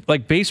don't think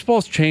like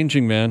baseball's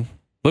changing, man.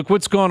 Look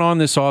what's going on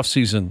this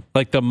offseason.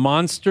 Like the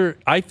monster,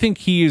 I think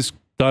he has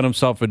done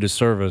himself a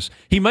disservice.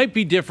 He might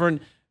be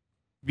different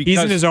because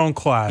he's in his own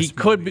class. He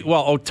could be.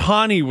 Well,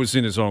 Ohtani was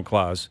in his own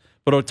class.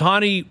 But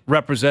Ohtani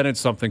represented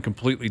something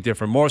completely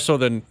different, more so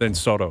than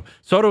Soto.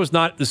 Soto is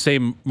not the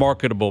same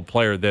marketable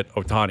player that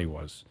Ohtani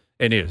was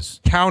and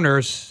is.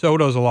 Counter,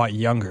 Soto's a lot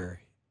younger.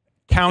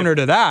 Counter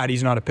to that,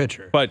 he's not a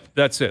pitcher. But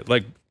that's it.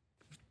 Like,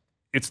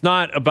 it's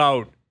not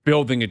about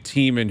building a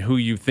team and who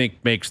you think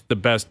makes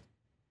the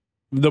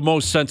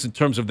most sense in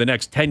terms of the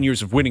next 10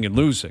 years of winning and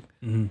losing.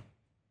 Mm-hmm.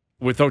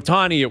 With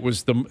Ohtani, it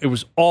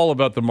was all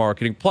about the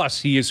marketing.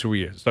 Plus, he is who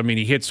he is. I mean,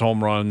 he hits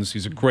home runs.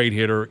 He's a great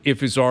hitter if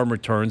his arm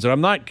returns. And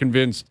I'm not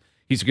convinced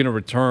he's going to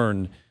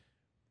return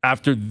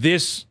after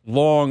this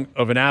long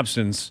of an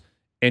absence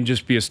and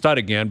just be a stud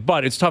again.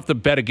 But it's tough to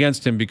bet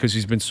against him because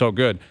he's been so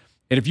good.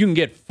 And if you can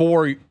get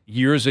 4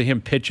 years of him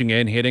pitching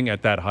and hitting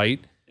at that height,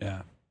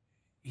 yeah,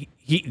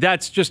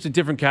 that's just a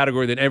different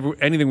category than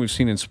anything we've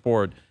seen in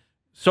sport.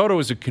 Soto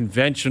is a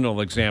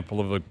conventional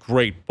example of a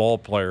great ball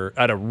player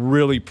at a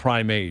really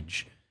prime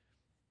age.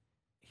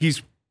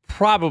 He's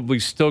probably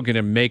still going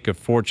to make a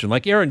fortune.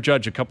 Like Aaron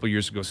Judge a couple of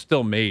years ago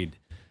still made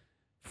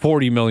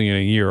 $40 million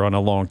a year on a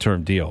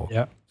long-term deal.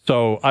 Yeah.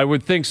 So I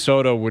would think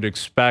Soto would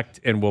expect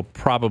and will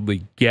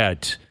probably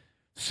get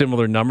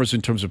similar numbers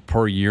in terms of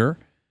per year.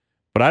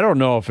 But I don't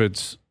know if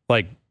it's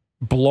like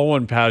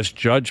blowing past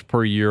Judge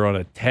per year on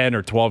a 10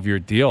 or 12-year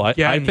deal.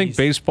 I think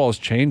baseball is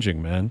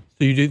changing, man.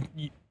 So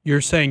you're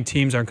saying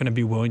teams aren't going to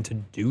be willing to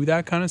do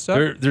that kind of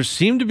stuff? There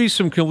seemed to be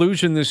some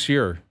collusion this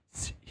year.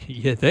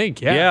 You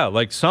think, yeah. Yeah,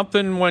 like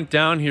something went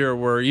down here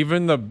where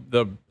even the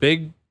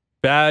big,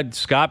 bad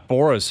Scott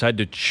Boras had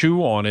to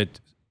chew on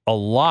it a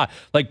lot.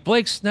 Like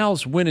Blake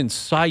Snell's winning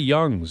Cy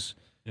Youngs,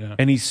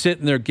 and he's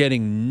sitting there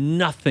getting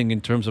nothing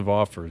in terms of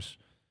offers.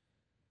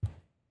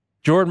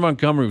 Jordan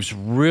Montgomery was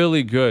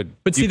really good.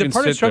 But see, the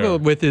part I struggle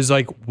with is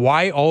like,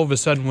 why all of a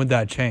sudden would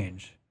that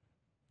change?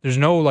 There's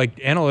no like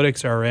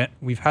analytics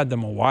we've had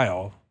them a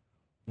while.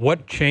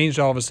 What changed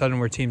all of a sudden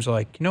where teams are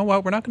like, you know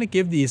what, we're not going to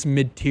give these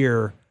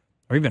mid-tier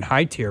or even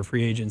high-tier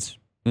free agents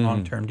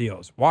long-term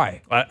deals.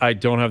 Why? I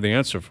don't have the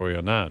answer for you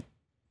on that.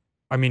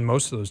 I mean,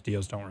 most of those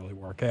deals don't really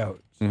work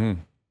out. So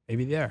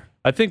maybe there.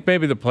 I think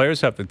maybe the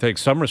players have to take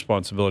some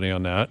responsibility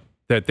on that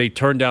they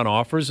turn down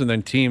offers and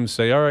then teams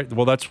say, all right,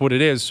 well, that's what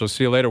it is. So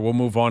see you later. We'll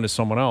move on to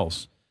someone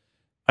else.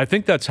 I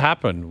think that's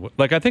happened.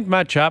 Like, I think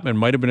Matt Chapman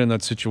might have been in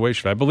that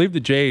situation. I believe the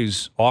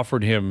Jays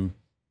offered him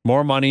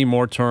more money,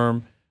 more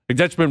term. Like,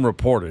 that's been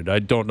reported. I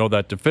don't know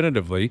that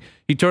definitively.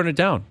 He turned it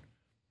down.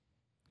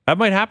 That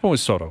might happen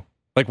with Soto.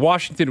 Like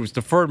Washington, it was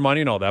deferred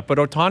money and all that, but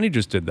Ohtani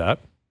just did that.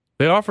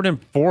 They offered him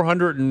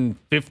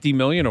 $450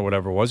 million or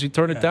whatever it was. He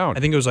turned it down. I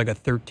think it was like a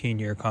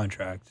 13-year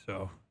contract.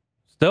 So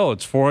Still,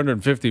 it's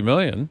 $450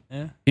 million.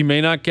 Yeah. He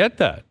may not get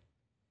that.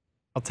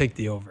 I'll take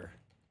the over.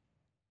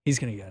 He's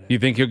going to get it. You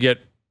think he'll get?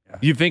 Yeah.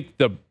 You think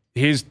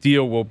his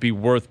deal will be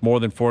worth more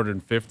than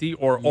 $450,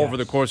 or over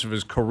the course of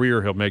his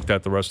career he'll make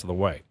that the rest of the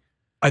way?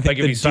 I think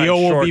the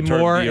deal will be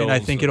more, and I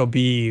think it'll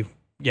be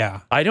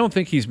I don't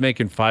think he's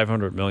making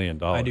 $500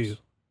 million. I do.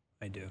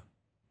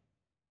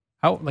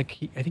 How I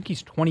think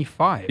he's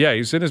 25. Yeah,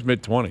 he's in his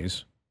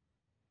mid-20s.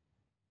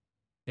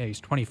 Yeah, he's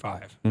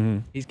 25. Mm-hmm.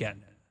 He's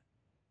getting it.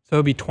 So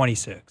it'll be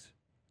 26.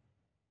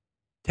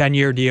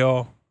 10-year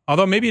deal.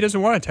 Although maybe he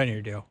doesn't want a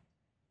 10-year deal.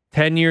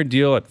 10-year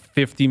deal at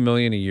 $50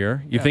 million a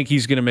year. You think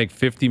he's going to make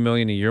 $50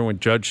 million a year when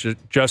Judge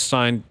just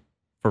signed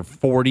for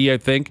 40, I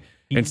think,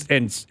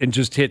 and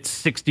just hit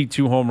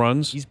 62 home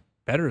runs? He's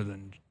better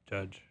than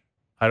Judge.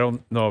 I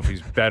don't know if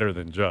he's better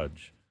than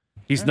Judge.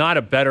 He's not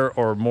a better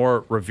or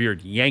more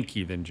revered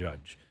Yankee than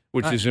Judge,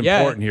 which is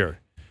important here.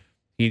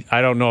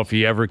 I don't know if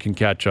he ever can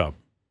catch up.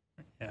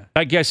 Yeah.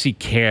 I guess he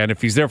can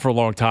if he's there for a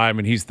long time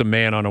and he's the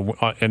man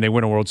and they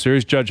win a World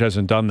Series. Judge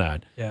hasn't done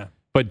that. Yeah.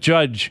 But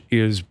Judge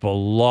is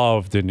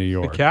beloved in New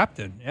York. The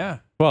captain, yeah.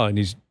 Well, and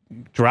he's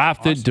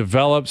drafted,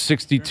 developed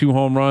 62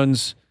 home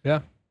runs. Yeah.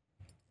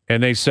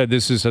 And they said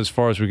this is as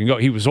far as we can go.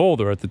 He was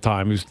older at the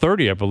time. He was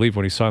 30, I believe,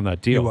 when he signed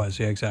that deal. He was,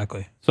 yeah,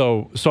 exactly.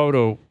 So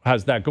Soto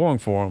has that going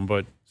for him,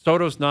 but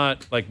Soto's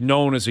not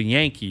known as a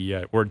Yankee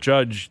yet, where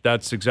Judge,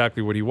 that's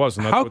exactly what he was,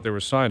 and that's what they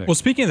were signing. Well,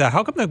 speaking of that,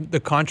 how come the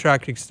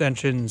contract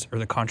extensions or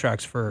the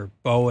contracts for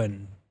Bo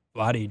and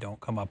Vladdy don't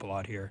come up a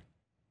lot here?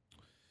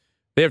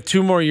 They have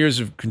 2 more years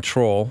of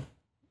control.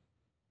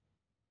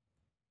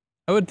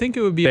 I would think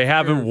it would be they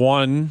haven't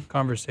won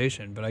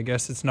conversation, but I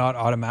guess it's not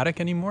automatic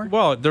anymore.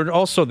 Well,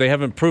 they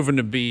haven't proven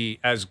to be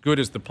as good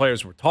as the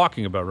players we're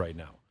talking about right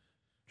now.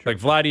 True.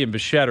 Like Vladdy and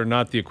Bichette are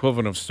not the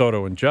equivalent of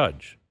Soto and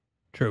Judge.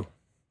 True.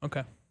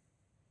 Okay.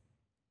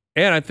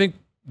 And I think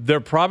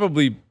they're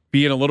probably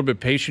being a little bit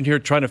patient here,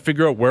 trying to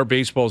figure out where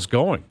baseball's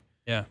going.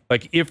 Yeah.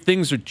 Like if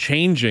things are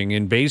changing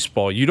in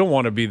baseball, you don't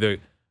want to be the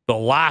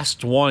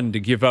last one to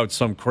give out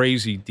some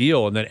crazy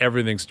deal and then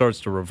everything starts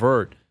to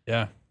revert.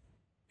 Yeah.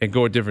 And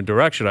go a different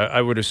direction.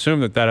 I would assume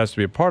that has to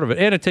be a part of it.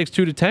 And it takes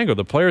 2 to tango.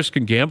 The players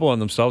can gamble on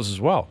themselves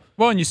as well.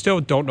 Well, and you still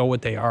don't know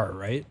what they are,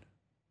 right?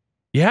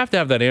 You have to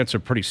have that answer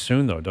pretty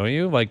soon, though, don't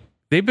you? Like,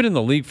 they've been in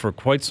the league for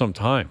quite some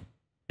time.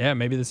 Yeah,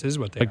 maybe this is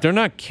what they are. They're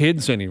not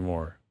kids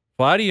anymore.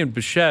 Vladdy and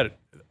Bichette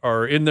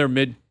are in their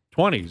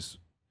mid-20s.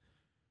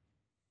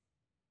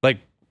 Like,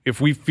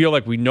 if we feel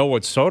like we know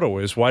what Soto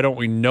is, why don't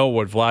we know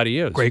what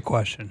Vladdy is? Great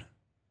question.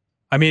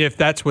 I mean, if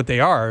that's what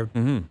they are,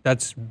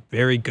 that's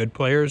very good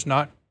players,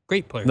 not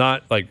great players.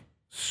 Not like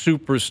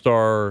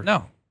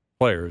superstar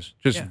players.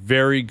 Just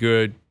very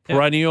good.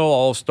 Perennial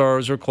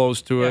all-stars are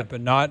close to it.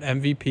 But not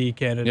MVP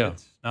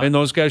candidates. Yeah. And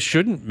those guys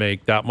shouldn't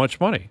make that much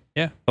money.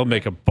 Yeah. They'll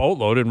make a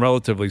boatload, and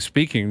relatively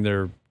speaking,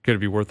 they're going to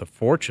be worth a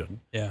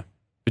fortune. Yeah.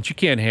 But you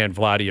can't hand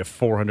Vladdy a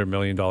 $400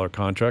 million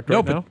contract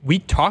right now. No, but we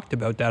talked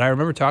about that. I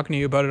remember talking to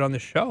you about it on the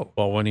show.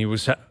 Well, when he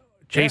was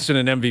chasing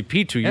an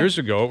MVP 2 years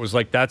ago, it was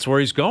like that's where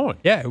he's going.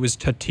 Yeah, it was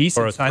Tatis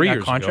that signed that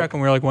contract,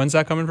 and we were like, when's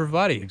that coming for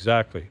Vladdy?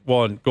 Exactly.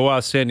 Well, and go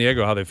ask San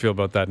Diego how they feel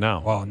about that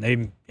now. Well,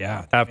 and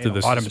after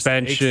the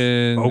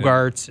suspension,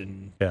 Bogarts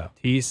and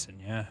Tatis,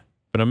 and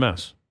been a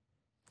mess.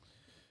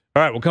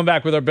 All right, we'll come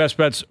back with our best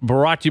bets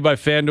brought to you by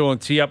FanDuel and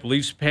Tee-Up.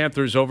 Leafs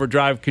Panthers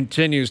OverDrive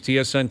continues,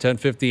 TSN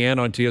 1050 and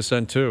on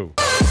TSN 2.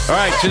 All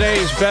right,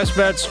 today's best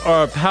bets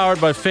are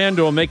powered by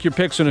FanDuel. Make your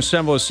picks and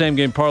assemble a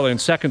same-game parlay in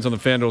seconds on the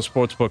FanDuel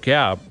Sportsbook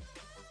app.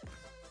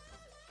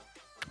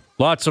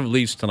 Lots of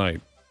Leafs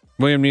tonight.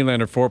 William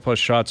Nylander, 4+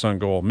 shots on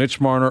goal.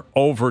 Mitch Marner,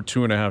 over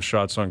 2.5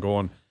 shots on goal.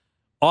 And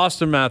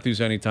Auston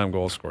Matthews, anytime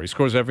goal scorer. He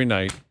scores every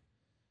night.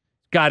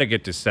 Got to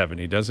get to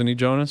 70, doesn't he,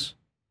 Jonas?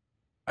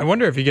 I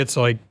wonder if he gets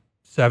like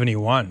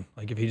 71,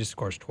 like if he just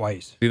scores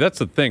twice. See, that's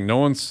the thing. No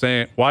one's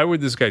saying, why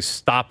would this guy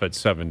stop at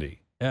 70?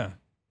 Yeah.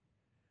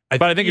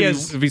 But I think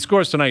if he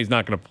scores tonight, he's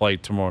not going to play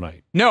tomorrow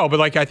night. No,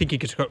 but I think he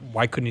could score.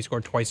 Why couldn't he score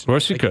twice? Of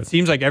course he could. It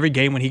seems like every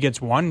game when he gets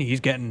one,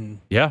 he's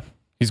getting... Yeah.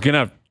 He's going to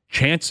have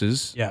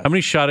chances. Yeah. How many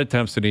shot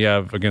attempts did he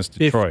have against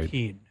Detroit?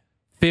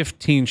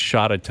 15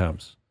 shot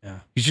attempts.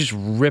 Yeah. He's just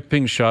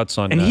ripping shots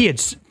on net. And he had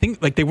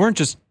they weren't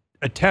just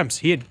attempts.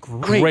 He had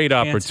great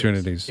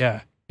opportunities.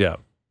 Yeah. Yeah.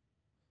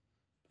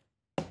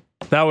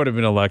 That would have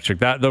been electric.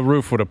 The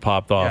roof would have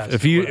popped off.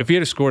 Yes, if he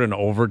had scored in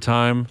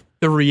overtime.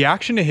 The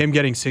reaction to him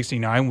getting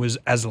 69 was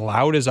as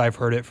loud as I've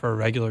heard it for a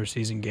regular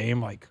season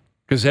game.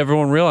 Because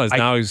everyone realized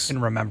now he's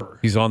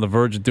on the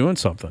verge of doing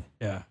something.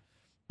 Yeah.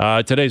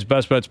 Today's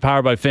best bets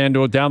powered by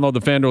FanDuel. Download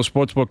the FanDuel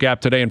Sportsbook app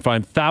today and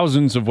find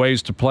thousands of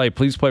ways to play.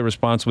 Please play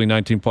responsibly,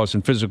 18+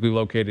 and physically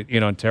located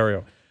in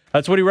Ontario.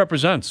 That's what he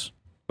represents.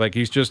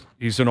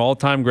 He's an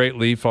all-time great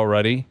Leaf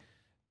already,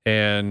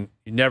 and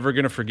you're never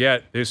going to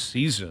forget this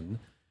season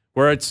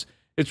where it's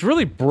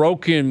really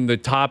broken the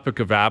topic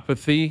of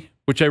apathy,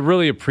 which I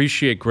really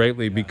appreciate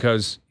greatly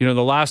because, the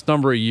last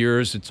number of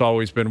years it's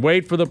always been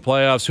wait for the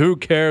playoffs, who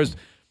cares?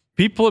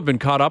 People have been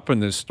caught up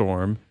in this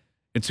storm.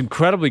 It's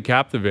incredibly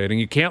captivating.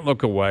 You can't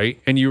look away,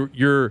 and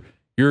you're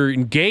you're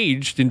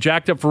engaged and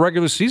jacked up for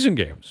regular season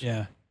games.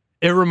 Yeah.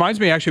 It reminds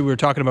me, actually, we were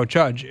talking about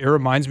Judge. It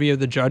reminds me of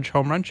the Judge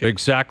home run chase.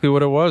 Exactly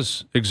what it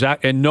was.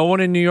 And no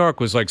one in New York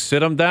was like,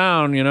 sit him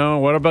down.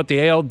 What about the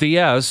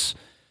ALDS?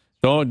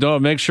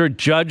 Don't make sure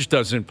Judge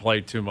doesn't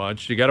play too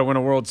much. You got to win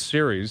a World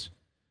Series.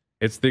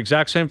 It's the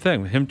exact same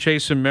thing. Him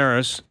chasing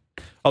Maris,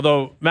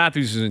 although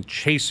Matthews isn't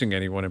chasing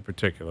anyone in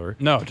particular.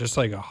 No, just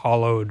like a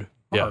hollowed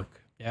mark.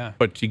 Yeah.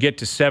 But you get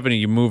to 70,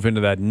 you move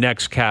into that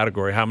next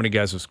category. How many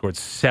guys have scored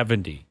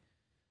 70?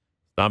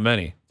 Not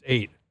many.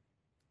 8.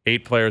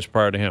 8 players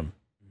prior to him.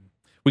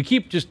 We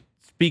keep just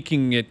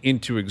speaking it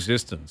into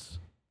existence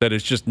that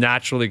it's just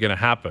naturally going to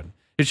happen.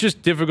 It's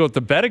just difficult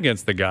to bet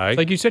against the guy.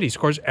 Like you said, he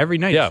scores every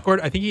night. Yeah. He scored,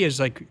 I think he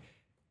has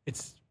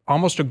it's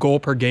almost a goal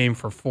per game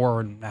for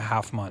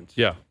 4.5 months.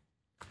 Yeah.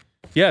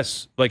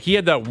 Yes. Like he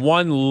had that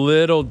one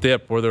little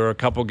dip where there were a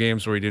couple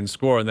games where he didn't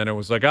score, and then it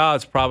was like,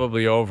 it's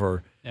probably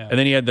over. Yeah. And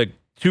then he had the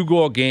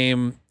 2-goal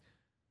game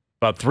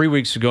about 3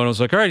 weeks ago, and I was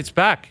like, all right, it's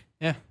back.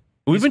 Yeah.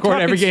 We've been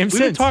talking every game We've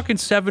been talking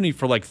 70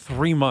 for like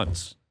 3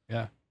 months.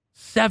 Yeah.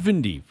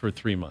 70 for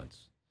 3 months.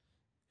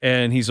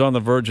 And he's on the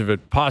verge of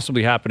it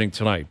possibly happening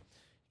tonight.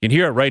 You can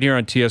hear it right here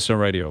on TSN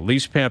Radio.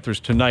 Leafs Panthers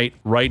tonight,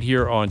 right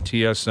here on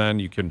TSN.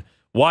 You can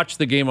watch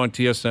the game on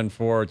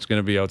TSN4. It's going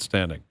to be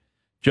outstanding.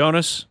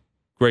 Jonas,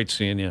 great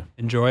seeing you.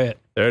 Enjoy it.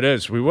 There it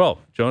is. We will.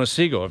 Jonas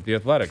Siegel of The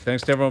Athletic.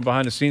 Thanks to everyone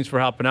behind the scenes for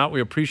helping out.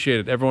 We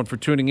appreciate it. Everyone for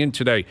tuning in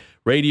today.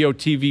 Radio,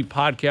 TV,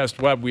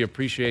 podcast, web. We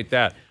appreciate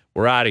that.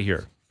 We're out of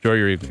here. Enjoy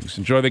your evenings.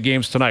 Enjoy the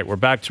games tonight. We're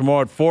back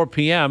tomorrow at 4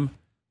 p.m.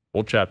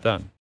 We'll chat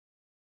then.